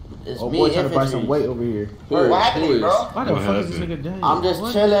stabs. It's Oh me, boy, trying to buy infantry. some weight over here. What happened, bro? Why the fuck is this nigga dead? I'm just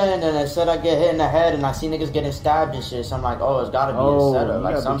chilling, and it said I get hit in the head, and I see niggas getting stabbed and shit. So I'm like, oh, it's gotta be a setup. You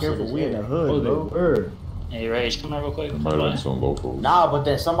Like gotta some be shit careful. is We in the here. hood, bro. Hey, Rage, come here real quick. Some local. Nah, but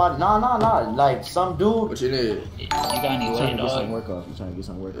then somebody, nah. Like some dude. What you need? You got any trying to way, get some dog? work off. You trying to get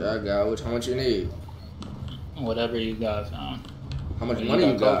some work off. Yeah, I got. How much you need? Whatever you got, fam. How much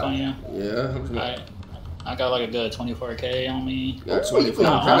money you got? On you? Yeah. How much money? I got like a good 24K on me. You got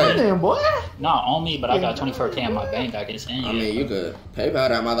 24K? Not on me, but I got 24K in my bank. I can send you. I mean, you could PayPal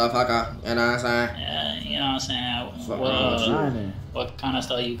that motherfucker. You know what I'm saying? Yeah, you know what I'm saying. What kind of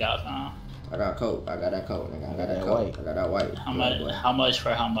stuff you got, fam? I got coat. I got that coat. I got that coat. I got that white. How much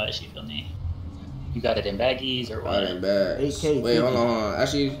for how much? You feel me? You got it in baggies or what? Got it in bags. 8K. Wait, hold on.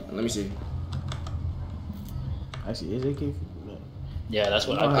 Actually, let me see. Actually, is 8K? Yeah, that's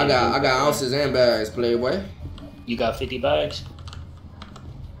what I got. I got ounces and bags, Playboy. You got 50 bags?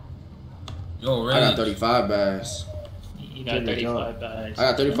 Yo, I got 35 bags. You got 35 bags. I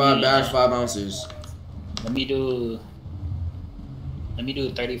got 35 bags, 5 ounces. Let me do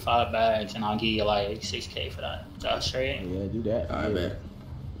 35 bags, and I'll give you like 6K for that. Is that straight? Yeah, do that. Alright, bet.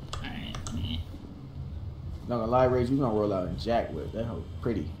 Alright, not gonna lie, Rage, we gonna roll out in Jack with that hoe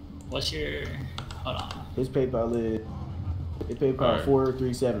pretty. What's your? Hold on. His PayPal is. His PayPal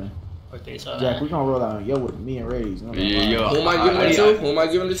 437. 437. Jack, we gonna roll out on yo with me and Rage. Yo, who am I giving it to? Who am I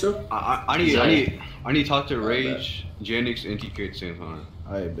giving it to? I need to talk to Rage, Janix, and TK at the same time.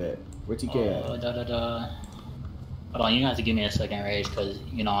 I bet. Where TK at? Hold on, you have to give me a second, Rage, because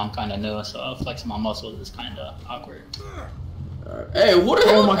you know I'm kind of new, so flexing my muscles is kind of awkward. Hey, what the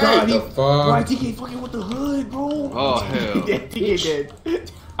hell? Oh my god, hey, why TK fucking with the hood, bro? Oh hell. TK dead.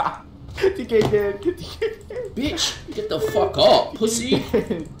 TK dead. Bitch, get the fuck up, pussy.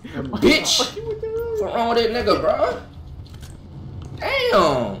 Bitch. What's wrong with that nigga, bro?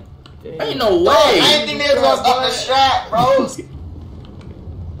 Damn. Ain't no way. I ain't think they was up the strap, bro.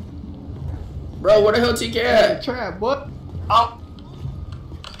 Bro, where the hell TK at? Trap, what?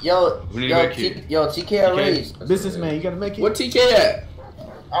 Yo, TK raised. Businessman, you gotta make it. What TK at?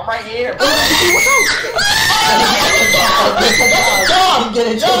 I'm right here. Yo, watch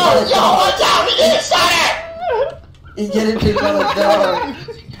out! He getting shot at! He getting picked on a dog.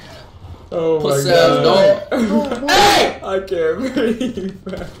 Oh my god. Hey! I can't breathe.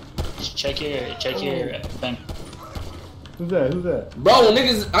 Check your bank. Who's that? Bro,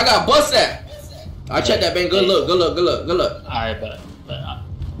 niggas, I got bust at. I checked that bank. Good look. Alright, but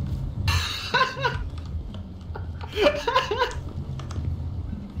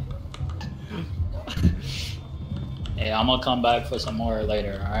hey, I'm gonna come back for some more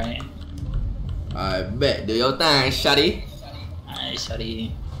later, alright? I bet. Do your thing, shawty. Alright,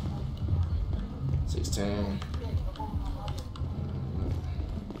 shawty. 16.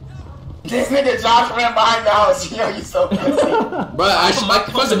 This nigga Josh ran behind the house. Yo, you so pussy. Bro,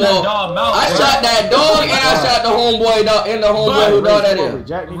 first of all, I shot that dog and I shot the homeboy dog and the homeboy who dog that is.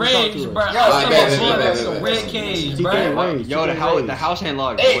 Rage, bro. Red cage, bro. Yo, the house ain't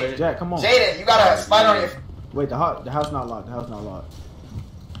locked. Hey, Jack, come on. Jaden, you got a spider on your. Wait, the house not locked. The house not locked.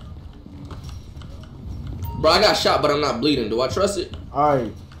 Bro, I got shot, but I'm not bleeding. Do I trust it?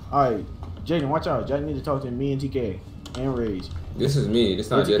 Alright. Jaden, watch out. Jack need to talk to me and TK and Rage. This is me. This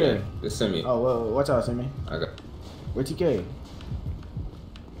not Jaden. This is me. Oh, well, watch out, Simi. I got. Where TK?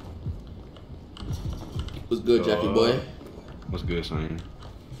 What's good, Jackie boy? What's good, son?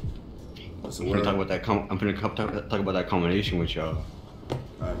 What's I'm gonna talk about that. I'm gonna talk about that combination with y'all.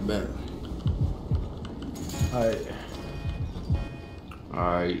 Alright, bet.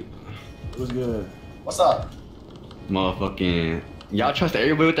 Alright. What's good? What's up? Motherfucking. Y'all trust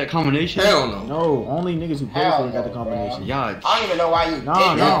everybody with that combination? Hell no. No, only niggas who paid for it got the combination. Y'all. I don't even know why you did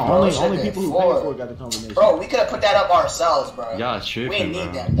that, bro. Only people who paid for it got the combination. Bro, we could have put that up ourselves, bro. Y'all tripping, we didn't need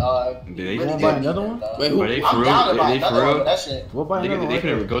bro. that, dog. They wanna buy another one? Wait, who? I'm down to buy another one, but that shit. We'll buy another one. They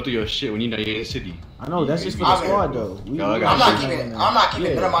couldn't go through your shit when you're not in the city. I know, that's just for the squad, though. I'm not keeping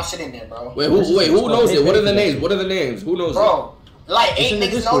none of my shit in there, bro. Wait, who knows it? What are the names? Who knows it? Bro. Like 8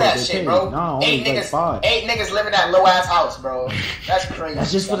 niggas know that shit, bro. No, 8 niggas live in that low ass house, bro. That's crazy.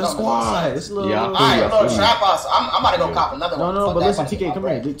 That's just for the squad. It's a little. Yeah, alright, little trap house. I'm about to go cop another one. No, but listen, TK, come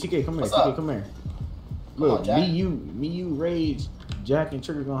here. TK, come here. Look, me, you, Rage, Jack, and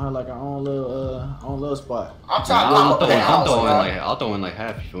Trigger gonna have like our own little spot. I'm trying to cop a penthouse, I'll throw in like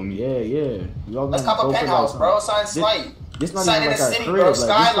half. You feel me? Yeah. Let's cop a penthouse, bro. Sign slight. This not sign even in like the our city, crib, bro. like,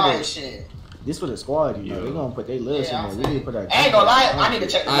 Skyline shit. This for the squad, you know. They gonna put their lists in there. We need to put our. I ain't gonna lie. I need to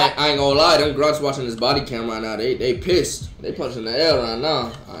check the back. I ain't gonna lie. Them grunts watching this body cam right now. They pissed. They punching the air right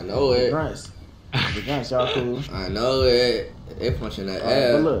now. I know it. Grunts, y'all cool. I know it. They punching the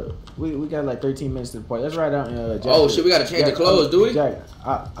air. But look, we got like 13 minutes to the party. Let's ride out. Oh shit, we gotta change the clothes, do we? Jack,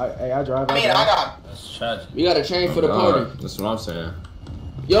 I drive. I mean, I got. We gotta change for the party. That's what I'm saying.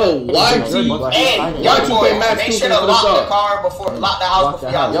 Yo, YT. Hey, young boy, make sure to lock the car before, lock the house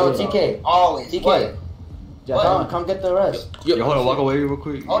before y'all. Yo, TK. Always. TK. Come get the rest. Yo, hold on, walk away real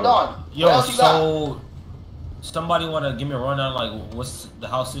quick. Hold on. Yo, what else you got? Somebody want to give me a rundown, like, what's the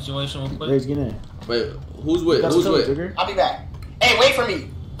house situation real quick? Let's get in. Wait, who's with? Who's with? I'll be back. Hey, wait for me.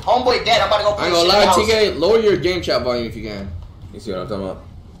 Homeboy dead. I'm about to go play shit in the house. I ain't gonna lie, TK, lower your game chat volume if you can. You see what I'm talking about?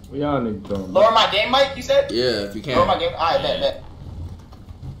 What y'all niggas doing? Lower my game mic, you said? Yeah, if you can. Lower my game. Alright, bet.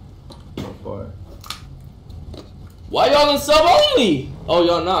 Boy. Why y'all in sub only? Oh,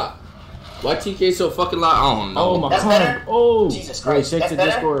 y'all not. Why TK so fucking loud? I don't know. Oh my That's god. better? Oh. Jesus Christ. Check the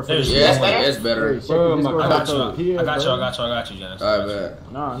Discord for yeah, that's better. That's better. I got you, Janix. Alright,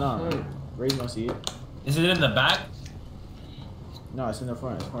 bet. No. Ray's gonna see it. Is it in the back? No, it's in the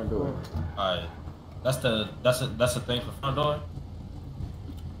front. It's front door. Alright. That's the thing for front door?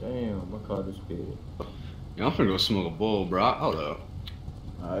 Damn, my car is big. Yo, I'm finna go smoke a bowl, bro. Hold up.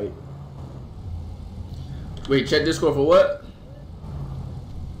 Alright. Wait, check Discord for what?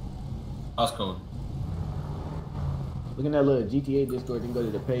 House code. Look in that little GTA Discord, then go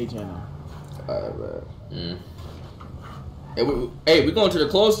to the page channel. Alright, man. Hey, we going to the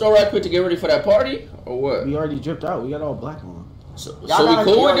clothes store right quick to get ready for that party? Or what? We already dripped out. We got all black on. So we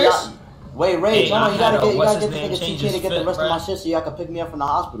cool with this? Wait, Ray, you gotta get this nigga TK to get the rest of my shit so y'all can pick me up from the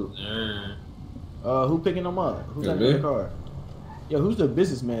hospital. Who picking them up? Who's in the car? Yo, who's the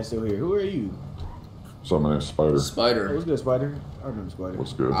businessman still here? Who are you? So my name's Spider. Spider. Hey, what's good, Spider? I remember Spider.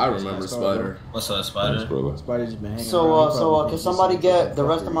 What's good? I remember Spider. What's up, Spider? Spider just been hanging So can somebody get the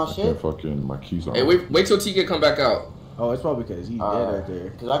rest of my shit? Fucking my keys on. Hey, wait till TK come back out. Oh, it's probably because he's dead right there.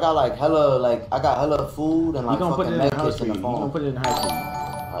 Cause I got like hella food and like fucking medkits in the phone. You gonna put it in the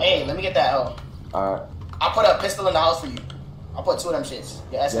house. Hey, let me get that L. Alright. I'll put a pistol in the house for you. I'll put 2 of them shits.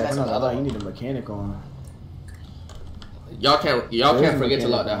 Your SMS and the other. You need a mechanic on. Y'all can't forget to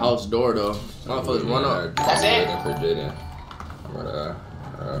lock the house door though. Motherfuckers run up. That's it. For Jaden.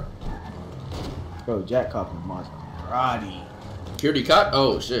 Bro, Jack copping Maserati. Security cop?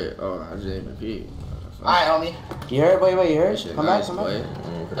 Oh shit. Oh, I just ain't even peed. Alright, homie. You heard? Wait, you heard? Come back.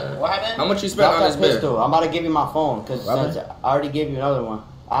 What happened? How much you spent on this pistol? I'm about to give you my phone because I already gave you another one.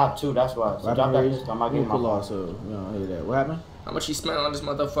 I have 2, that's why. So drop that pistol. I'm about to give you my phone. So you don't hear that. What happened? How much he spent on this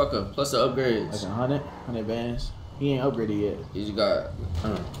motherfucker? Plus the upgrades. Like 100 bands. He ain't upgraded yet. He just got.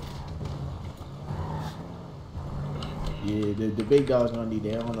 Yeah, the big dog's gonna need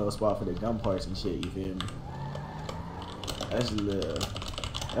their own little spot for the gun parts and shit. You feel me?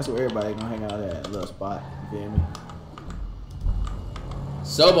 That's where everybody gonna hang out at, a little spot. You feel me?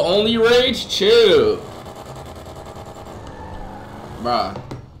 Sub only rage, chill, bruh.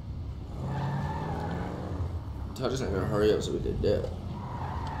 Tell this nigga to hurry up so we did that.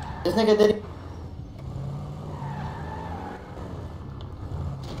 This nigga did it.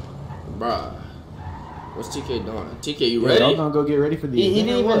 Bruh. What's TK doing? TK, you ready? I'm gonna go get ready for the He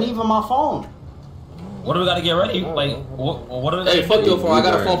didn't even leave on my phone. What do we gotta get ready? Like, what do we gotta Hey, fuck your phone. I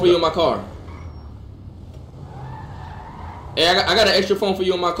got a phone for you in my car. Hey, I got an extra phone for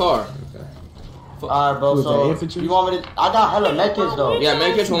you in my car. Alright, bro, so you want me to... I got hella medkits, though. Yeah,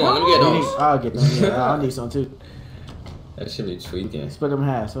 medkits, hold on. Let me get those. I'll get them. Yeah, I'll need some, too. That should be tweaking. Split them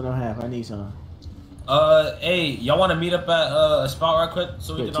half. I need some. Hey, y'all wanna meet up at a spot right quick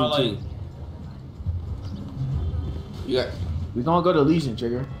so we can all, like... We gonna go to Legion,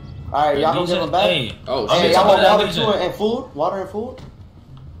 Trigger. Alright, y'all gonna give them back? Hey, y'all want water too and food? Water and food?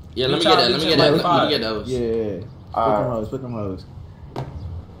 Yeah, let me get that. Let me get those. Yeah. Put them hoes.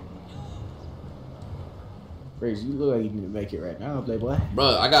 Crazy, you look like you need to make it right now, playboy.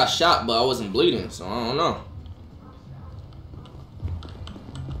 Bro, I got shot, but I wasn't bleeding, so I don't know.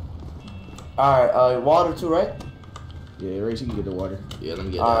 Alright, water too, right? Yeah, Race, you can get the water. Yeah, let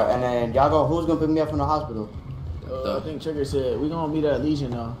me get that. Alright, and then y'all go, who's gonna pick me up from the hospital? I think Trigger said we gonna meet at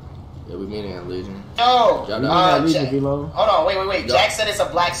Legion now. Yeah, we meeting at Legion. Oh, Legion, hold on, wait. Jack said it's a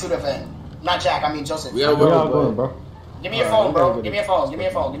black suit event. Not Jack, I mean Joseph. We gotta wear, bro. Give me your phone, bro. Give me your phone.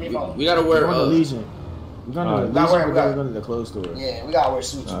 We gotta wear. We're going to Legion. We're going to Legion. We gotta go to the clothes store. Yeah, we gotta wear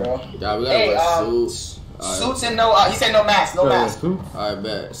suits, bro. Yeah, we gotta wear suits. Suits and no. He said no mask. No mask. Alright,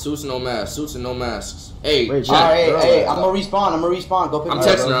 bet. Suits and no masks. Suits and no masks. Hey, hey, I'm gonna respawn. Go pick I'm me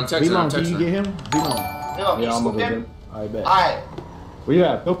texting up. her. Can you get him? Yeah, I'm gonna get him. Alright, bet. Alright. Where you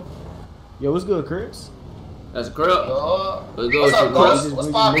at? Nope. Yo, what's good, Chris? That's a crib. What's up, Ghost? What's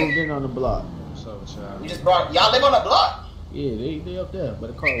poppin'? We moved in on the block. We just brought y'all live on the block? Yeah, they up there by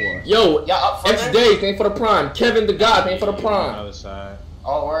the car wash. Yo, y'all up further? X Day came for the prime. Kevin the God came for the prime. Other side.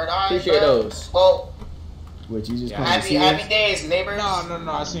 Oh, word. Alright. Appreciate those. Well, which you just happy days, neighbors.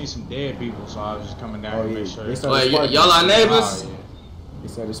 No. I seen some dead people, so I was just coming down to make sure. Y'all are neighbors. They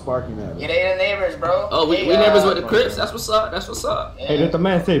started sparking at us. Yeah, they the neighbors, bro. Oh, we neighbors with the Crips. That's what's up. That's what's up. Hey, did the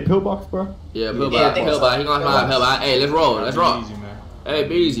man say pillbox, bro? Yeah, pillbox. Pillbox. He gonna have pillbox. Hey, let's roll. Let's roll. Easy, man. Hey,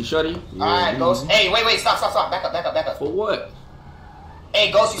 be easy, shorty. All right, Ghost. Hey, wait, stop. Back up. For what?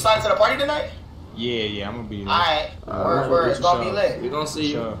 Hey, Ghost, you signed to the party tonight? Yeah, I'm gonna be there. All right, word. It's gonna be lit. We gonna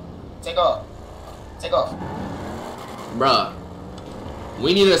see you. Take off. Bruh.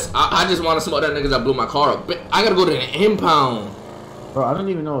 We need us. I just want to smoke that niggas that blew my car up. I gotta go to the impound. Bro, I don't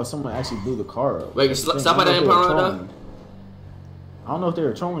even know if someone actually blew the car up. Wait, stop at the impound right now? I don't know if they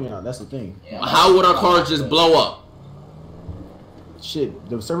were trolling out. That's the thing. Yeah, how would our cars just blow up? Shit,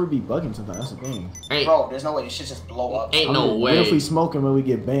 the server be bugging sometimes. That's the thing. Bro, there's no way this shit just blow up. Ain't no way. What if we smoking when we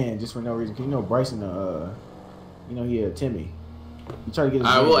get banned just for no reason? Cause you know Bryson, he had Timmy. He tried to get his.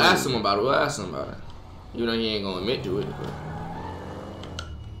 Alright, we'll ask him about it. Even though he ain't gonna admit to it.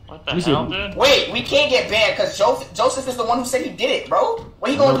 What the hell, dude? Wait, we can't get banned because Joseph is the one who said he did it, bro. What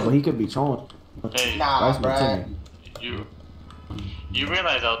he gonna do? But he could be trolling. Hey, nah, bro. You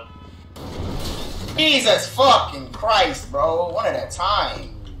realize I'll. Jesus fucking Christ, bro. One at a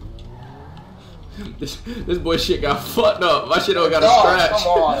time. This boy shit got fucked up. My shit don't got a scratch.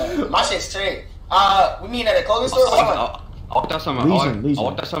 Come on. My shit's straight. We mean at a clothing store? I walked outside my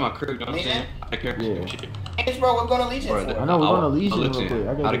crib, you know what I'm saying? I don't care for shit. Hey, bro, we're going to Legion for. I know, we're going to Legion real quick.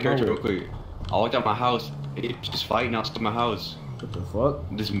 I gotta character real quick. I walked out my house. It's just fighting outside my house. What the fuck?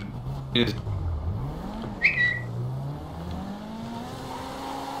 This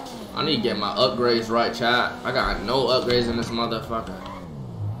I need to get my upgrades right, chat. I got no upgrades in this motherfucker.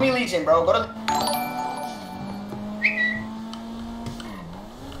 Me Legion, bro. Go to.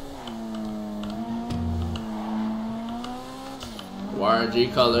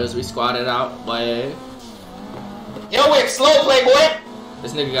 YRG colors, we squatted out, boy. Yo, whip, slow play, boy.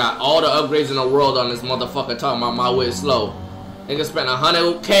 This nigga got all the upgrades in the world on this motherfucker talking about my whip slow. Nigga spent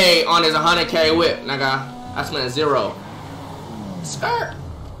 100K on his 100K whip, nigga. I spent 0. Skirt.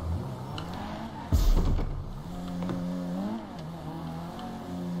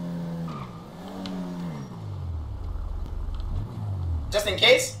 Just in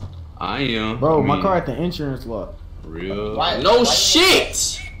case? I am. Bro, my car at the insurance lot. Real? No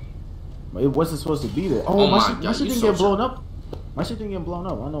shit! It wasn't supposed to be there. Oh, my shit didn't get blown up. My shit didn't get blown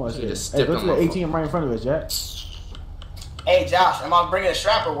up. I know I said. Hey, go to the ATM right in front of us, Jack. Hey, Josh, am I bringing a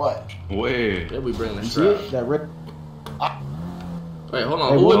strap or what? Wait. Yeah, we bringing a strap. That red. Wait, hold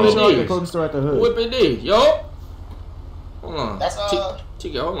on. Hey, Who whipping the clothing store at the hood? Who whipping D? Yo? Hold on. That's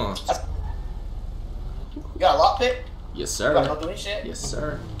Chica, hold on. You got a lock pick? Yes, sir. You got no doing shit? Yes,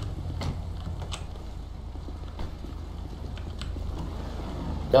 sir.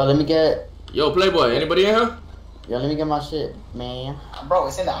 Yo, let me get. Yo, Playboy, anybody in here? Yo, let me get my shit, man. Bro,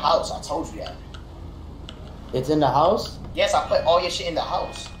 it's in the house. I told you that. It's in the house? Yes, I put all your shit in the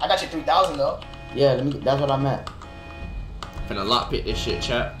house. I got your 3,000 though. Yeah, let me. That's what I meant. Finna lockpick this shit,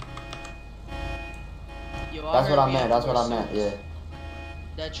 chat. Yo, that's what I meant. That's what I meant. Yeah.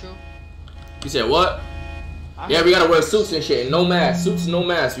 That true? You said what? Yeah, we gotta wear suits and shit. No mask. Suits, no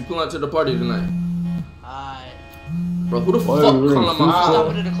mask. We pulling out to the party tonight. Bro, who the fuck calling my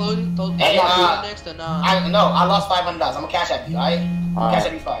phone? Into the clothing? Hey, next or nah? I lost $500. I'm gonna cash at you, alright? Cash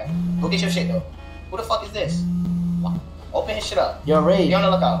at you $5. Go get your shit though. Who the fuck is this? Open his shit up. Yo, Rage. Be on the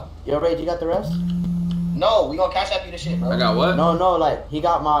lookout. Yo, Rage, you got the rest? No, we gonna cash at you the shit, bro. I got what? No, like he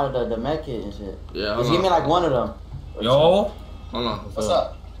got my the med kit and shit. Yeah, just give me like one of them. Yo. Hold on. What's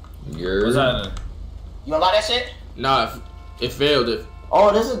up? What's happening? You unlock that shit? Nah, it failed.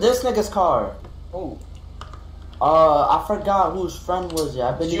 Oh, this is this nigga's car. Who? I forgot whose friend was it.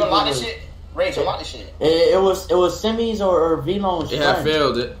 I believe. Did you unlock this shit? Rage, unlock this shit. It was Simi's or V-Lone's friend. It had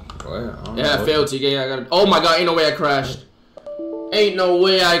failed it. It had failed, TK. I got. Oh my god! Ain't no way I crashed. Ain't no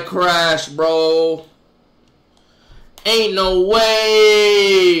way I crashed, bro. Ain't no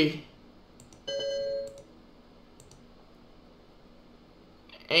way.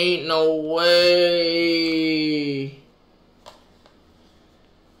 Ain't no way.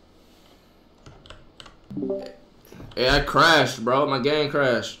 Yeah, I crashed, bro. My game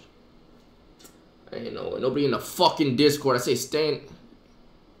crashed. Ain't no way. Nobody in the fucking Discord. I say stay.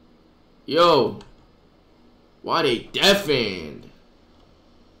 Yo. Why they deafened?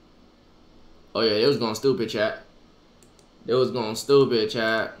 Oh yeah, it was going stupid, chat. It was going stupid,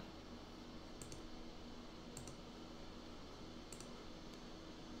 chat.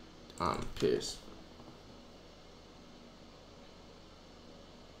 I'm pissed.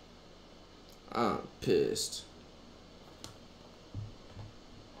 I'm pissed.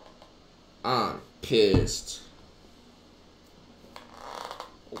 I'm pissed.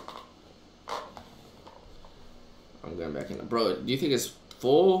 I'm going back in the bro. Do you think it's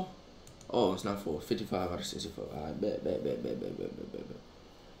full? Oh, it's not full. 55 out of 64. I bet.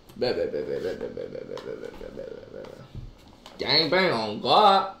 Gang bang on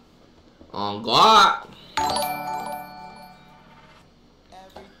God. On God.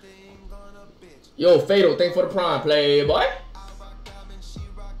 Yo, Fatal, thanks for the prime play, boy.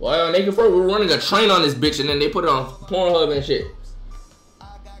 Well, Naked Fur, we're running a train on this bitch and then they put it on Pornhub and shit.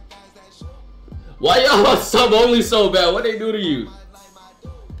 Why y'all sub only so bad? What they do to you?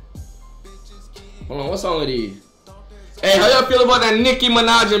 Hold on, what song are these? Hey, how y'all feel about that Nicki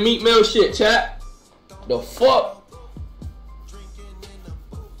Minaj and Meat Mill shit, chat? The fuck?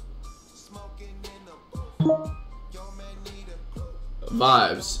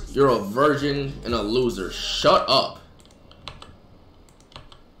 Vibes, you're a virgin and a loser. Shut up.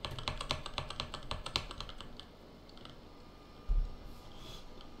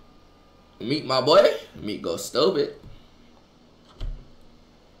 Meet my boy. Meet go stupid.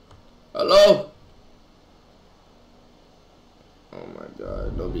 Hello. Oh my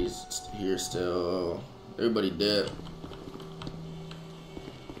god, nobody's here still. Everybody dead.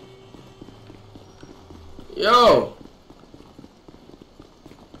 Yo.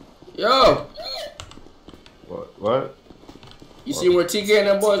 Yo. What? You see where TK and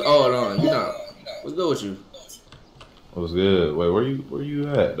them boys? Oh no, you not. What's good with you? What's good? Wait, where you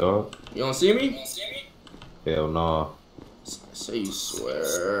at, dog? You don't see me? Hell nah. Say you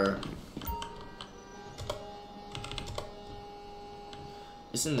swear.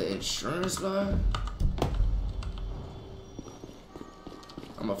 It's in the insurance line?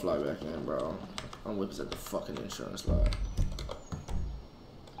 I'm gonna fly back in, bro. I'm whipping at the fucking insurance line.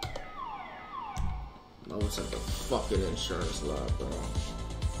 I'm whipping at the fucking insurance line, bro.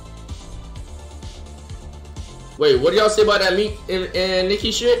 Wait, what do y'all say about that Meat and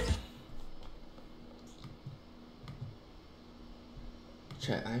Nikki shit?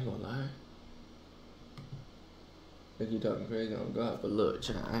 Chat, I ain't gonna lie. Think you talking crazy on God, but look,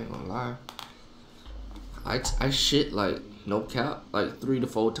 chat, I ain't gonna lie. I shit like no cap, like 3 to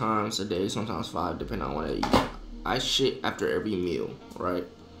 4 times a day, sometimes 5, depending on what I eat. I shit after every meal, right?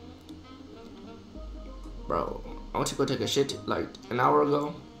 Bro, I went to go take a shit like an hour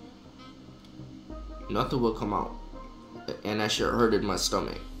ago. Nothing will come out, and that shit hurted my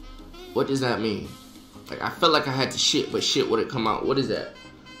stomach. What does that mean? Like I felt like I had to shit, but shit wouldn't come out. What is that?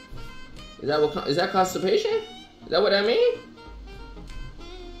 Is that constipation? Is that what that mean?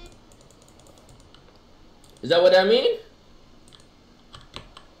 Is that what that mean?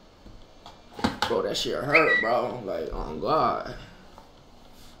 Bro, that shit hurt, bro. Like, oh God.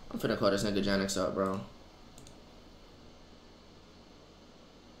 I'm finna call this nigga Janix out, bro.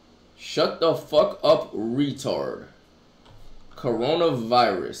 Shut the fuck up, retard.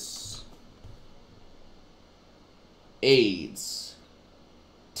 Coronavirus. AIDS.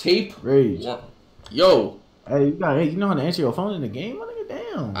 Tape. Rage. Yo. Hey, you know how to answer your phone in the game, my nigga?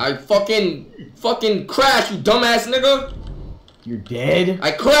 Damn. I fucking crashed, you dumbass nigga. You're dead?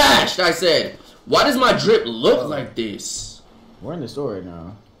 I crashed, I said. Why does my drip look like this? We're in the store right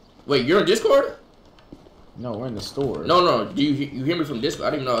now. Wait, you're in Discord? No, we're in the store. No. Do you hear me from Discord?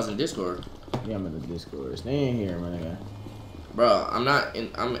 I didn't even know I was in Discord. Yeah, I'm in the Discord. Stay in here, my nigga. Bro, I'm not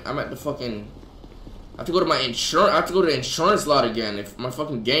in. I'm at the fucking. I have to go to my insurance. I have to go to the insurance lot again. If my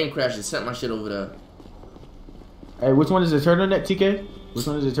fucking game crashes, sent my shit over there. Hey, which one is the turtleneck, TK? Which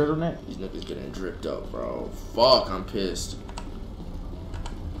one is the turtleneck? These niggas getting dripped up, bro. Fuck, I'm pissed.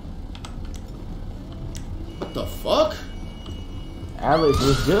 What the fuck? Alex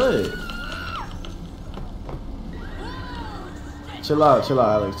was good. Chill out,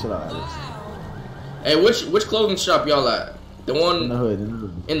 Alex. Chill out, Alex. Hey, which clothing shop y'all at? The one in the hood.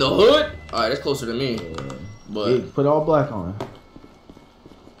 In the hood? All right, that's closer to me. Yeah. But hey, put all black on.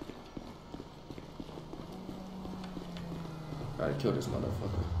 Gotta kill this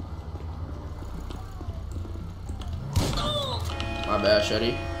motherfucker. My bad,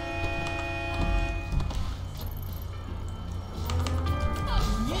 Shetty.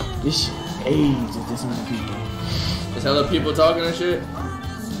 This shit AIDS with this many people. There's hella people talking and shit.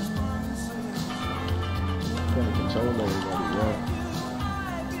 Gotta control everybody, bro.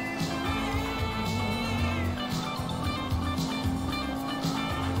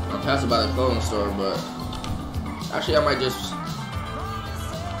 I'm passing by the clothing store, but actually I might just.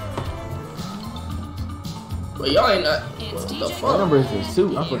 But y'all ain't not. What the fuck? What number is this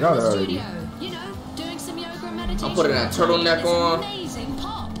suit? I forgot it already. I'm putting that turtleneck on.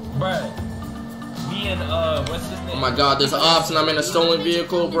 Bruh. Me and what's his name? Oh my god, there's ops and I'm in a stolen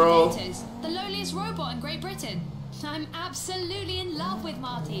vehicle, bro. The lowliest robot in Great Britain. I'm absolutely in love with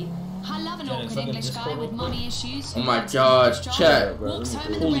Marty. I love an awkward English guy with money issues. Oh my god, chat. Walks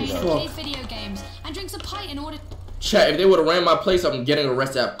home in the rain, plays video games, and drinks a pint in order. Chat, if they would have ran my place, I'm getting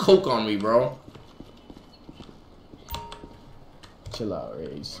arrested. I have coke on me, bro. Chill out,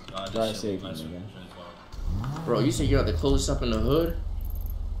 Rage. Drive safe, man. Bro, you said you got the closest up in the hood?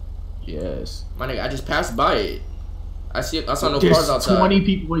 Yes. My nigga, I just passed by it. I saw no There's cars outside. 20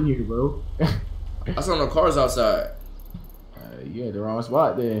 people in here, bro. I saw no cars outside. You had the wrong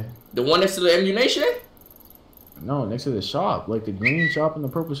spot there. The one next to the ammunition? No, next to the shop. Like the green shop and the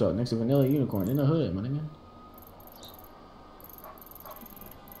purple shop. Next to Vanilla Unicorn. In the hood, my nigga.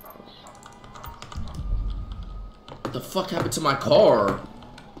 What the fuck happened to my car?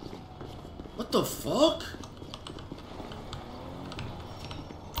 What the fuck?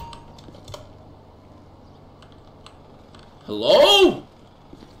 Hello?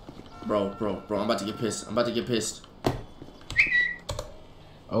 Bro, I'm about to get pissed. I'm about to get pissed.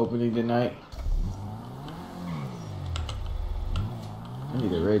 Opening tonight. I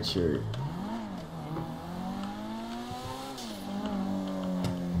need a red shirt.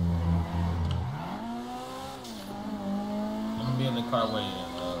 I'm gonna be in the car waiting.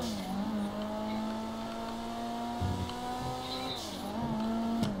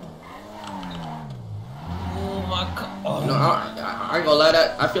 Oh my god. Oh. No, I ain't gonna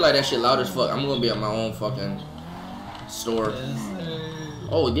lie, I feel like that shit loud as fuck. I'm gonna be at my own fucking store.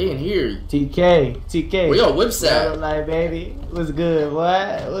 Oh, they in here. TK. Where your whip's at? Like, baby, what's good,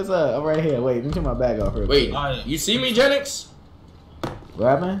 boy? What's up? I'm right here. Wait, let me turn my bag off real quick. Wait, you see me, Janix? What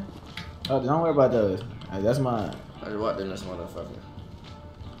happened? Oh, don't worry about those. That's mine. I just walked in this motherfucker.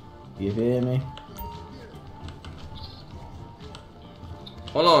 You feel me?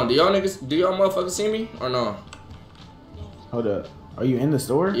 Hold on, do y'all motherfuckers see me or no? Hold up. Are you in the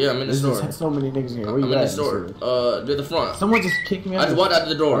store? Yeah, I'm in the store. There's so many niggas here. Where you I'm at in the store. To the front. Someone just kicked me out. I just walked out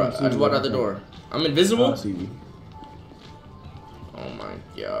the door. I just walked out the door. I'm invisible? Oh my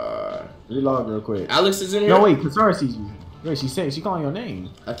god. Relog real quick. Alex is in here? No, wait, Kasara sees you. Wait, she calling your name.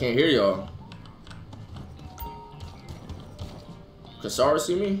 I can't hear y'all. Kasara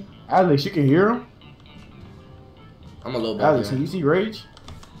see me? Alex, you can hear him? I'm a little bit. Alex, can you see Rage?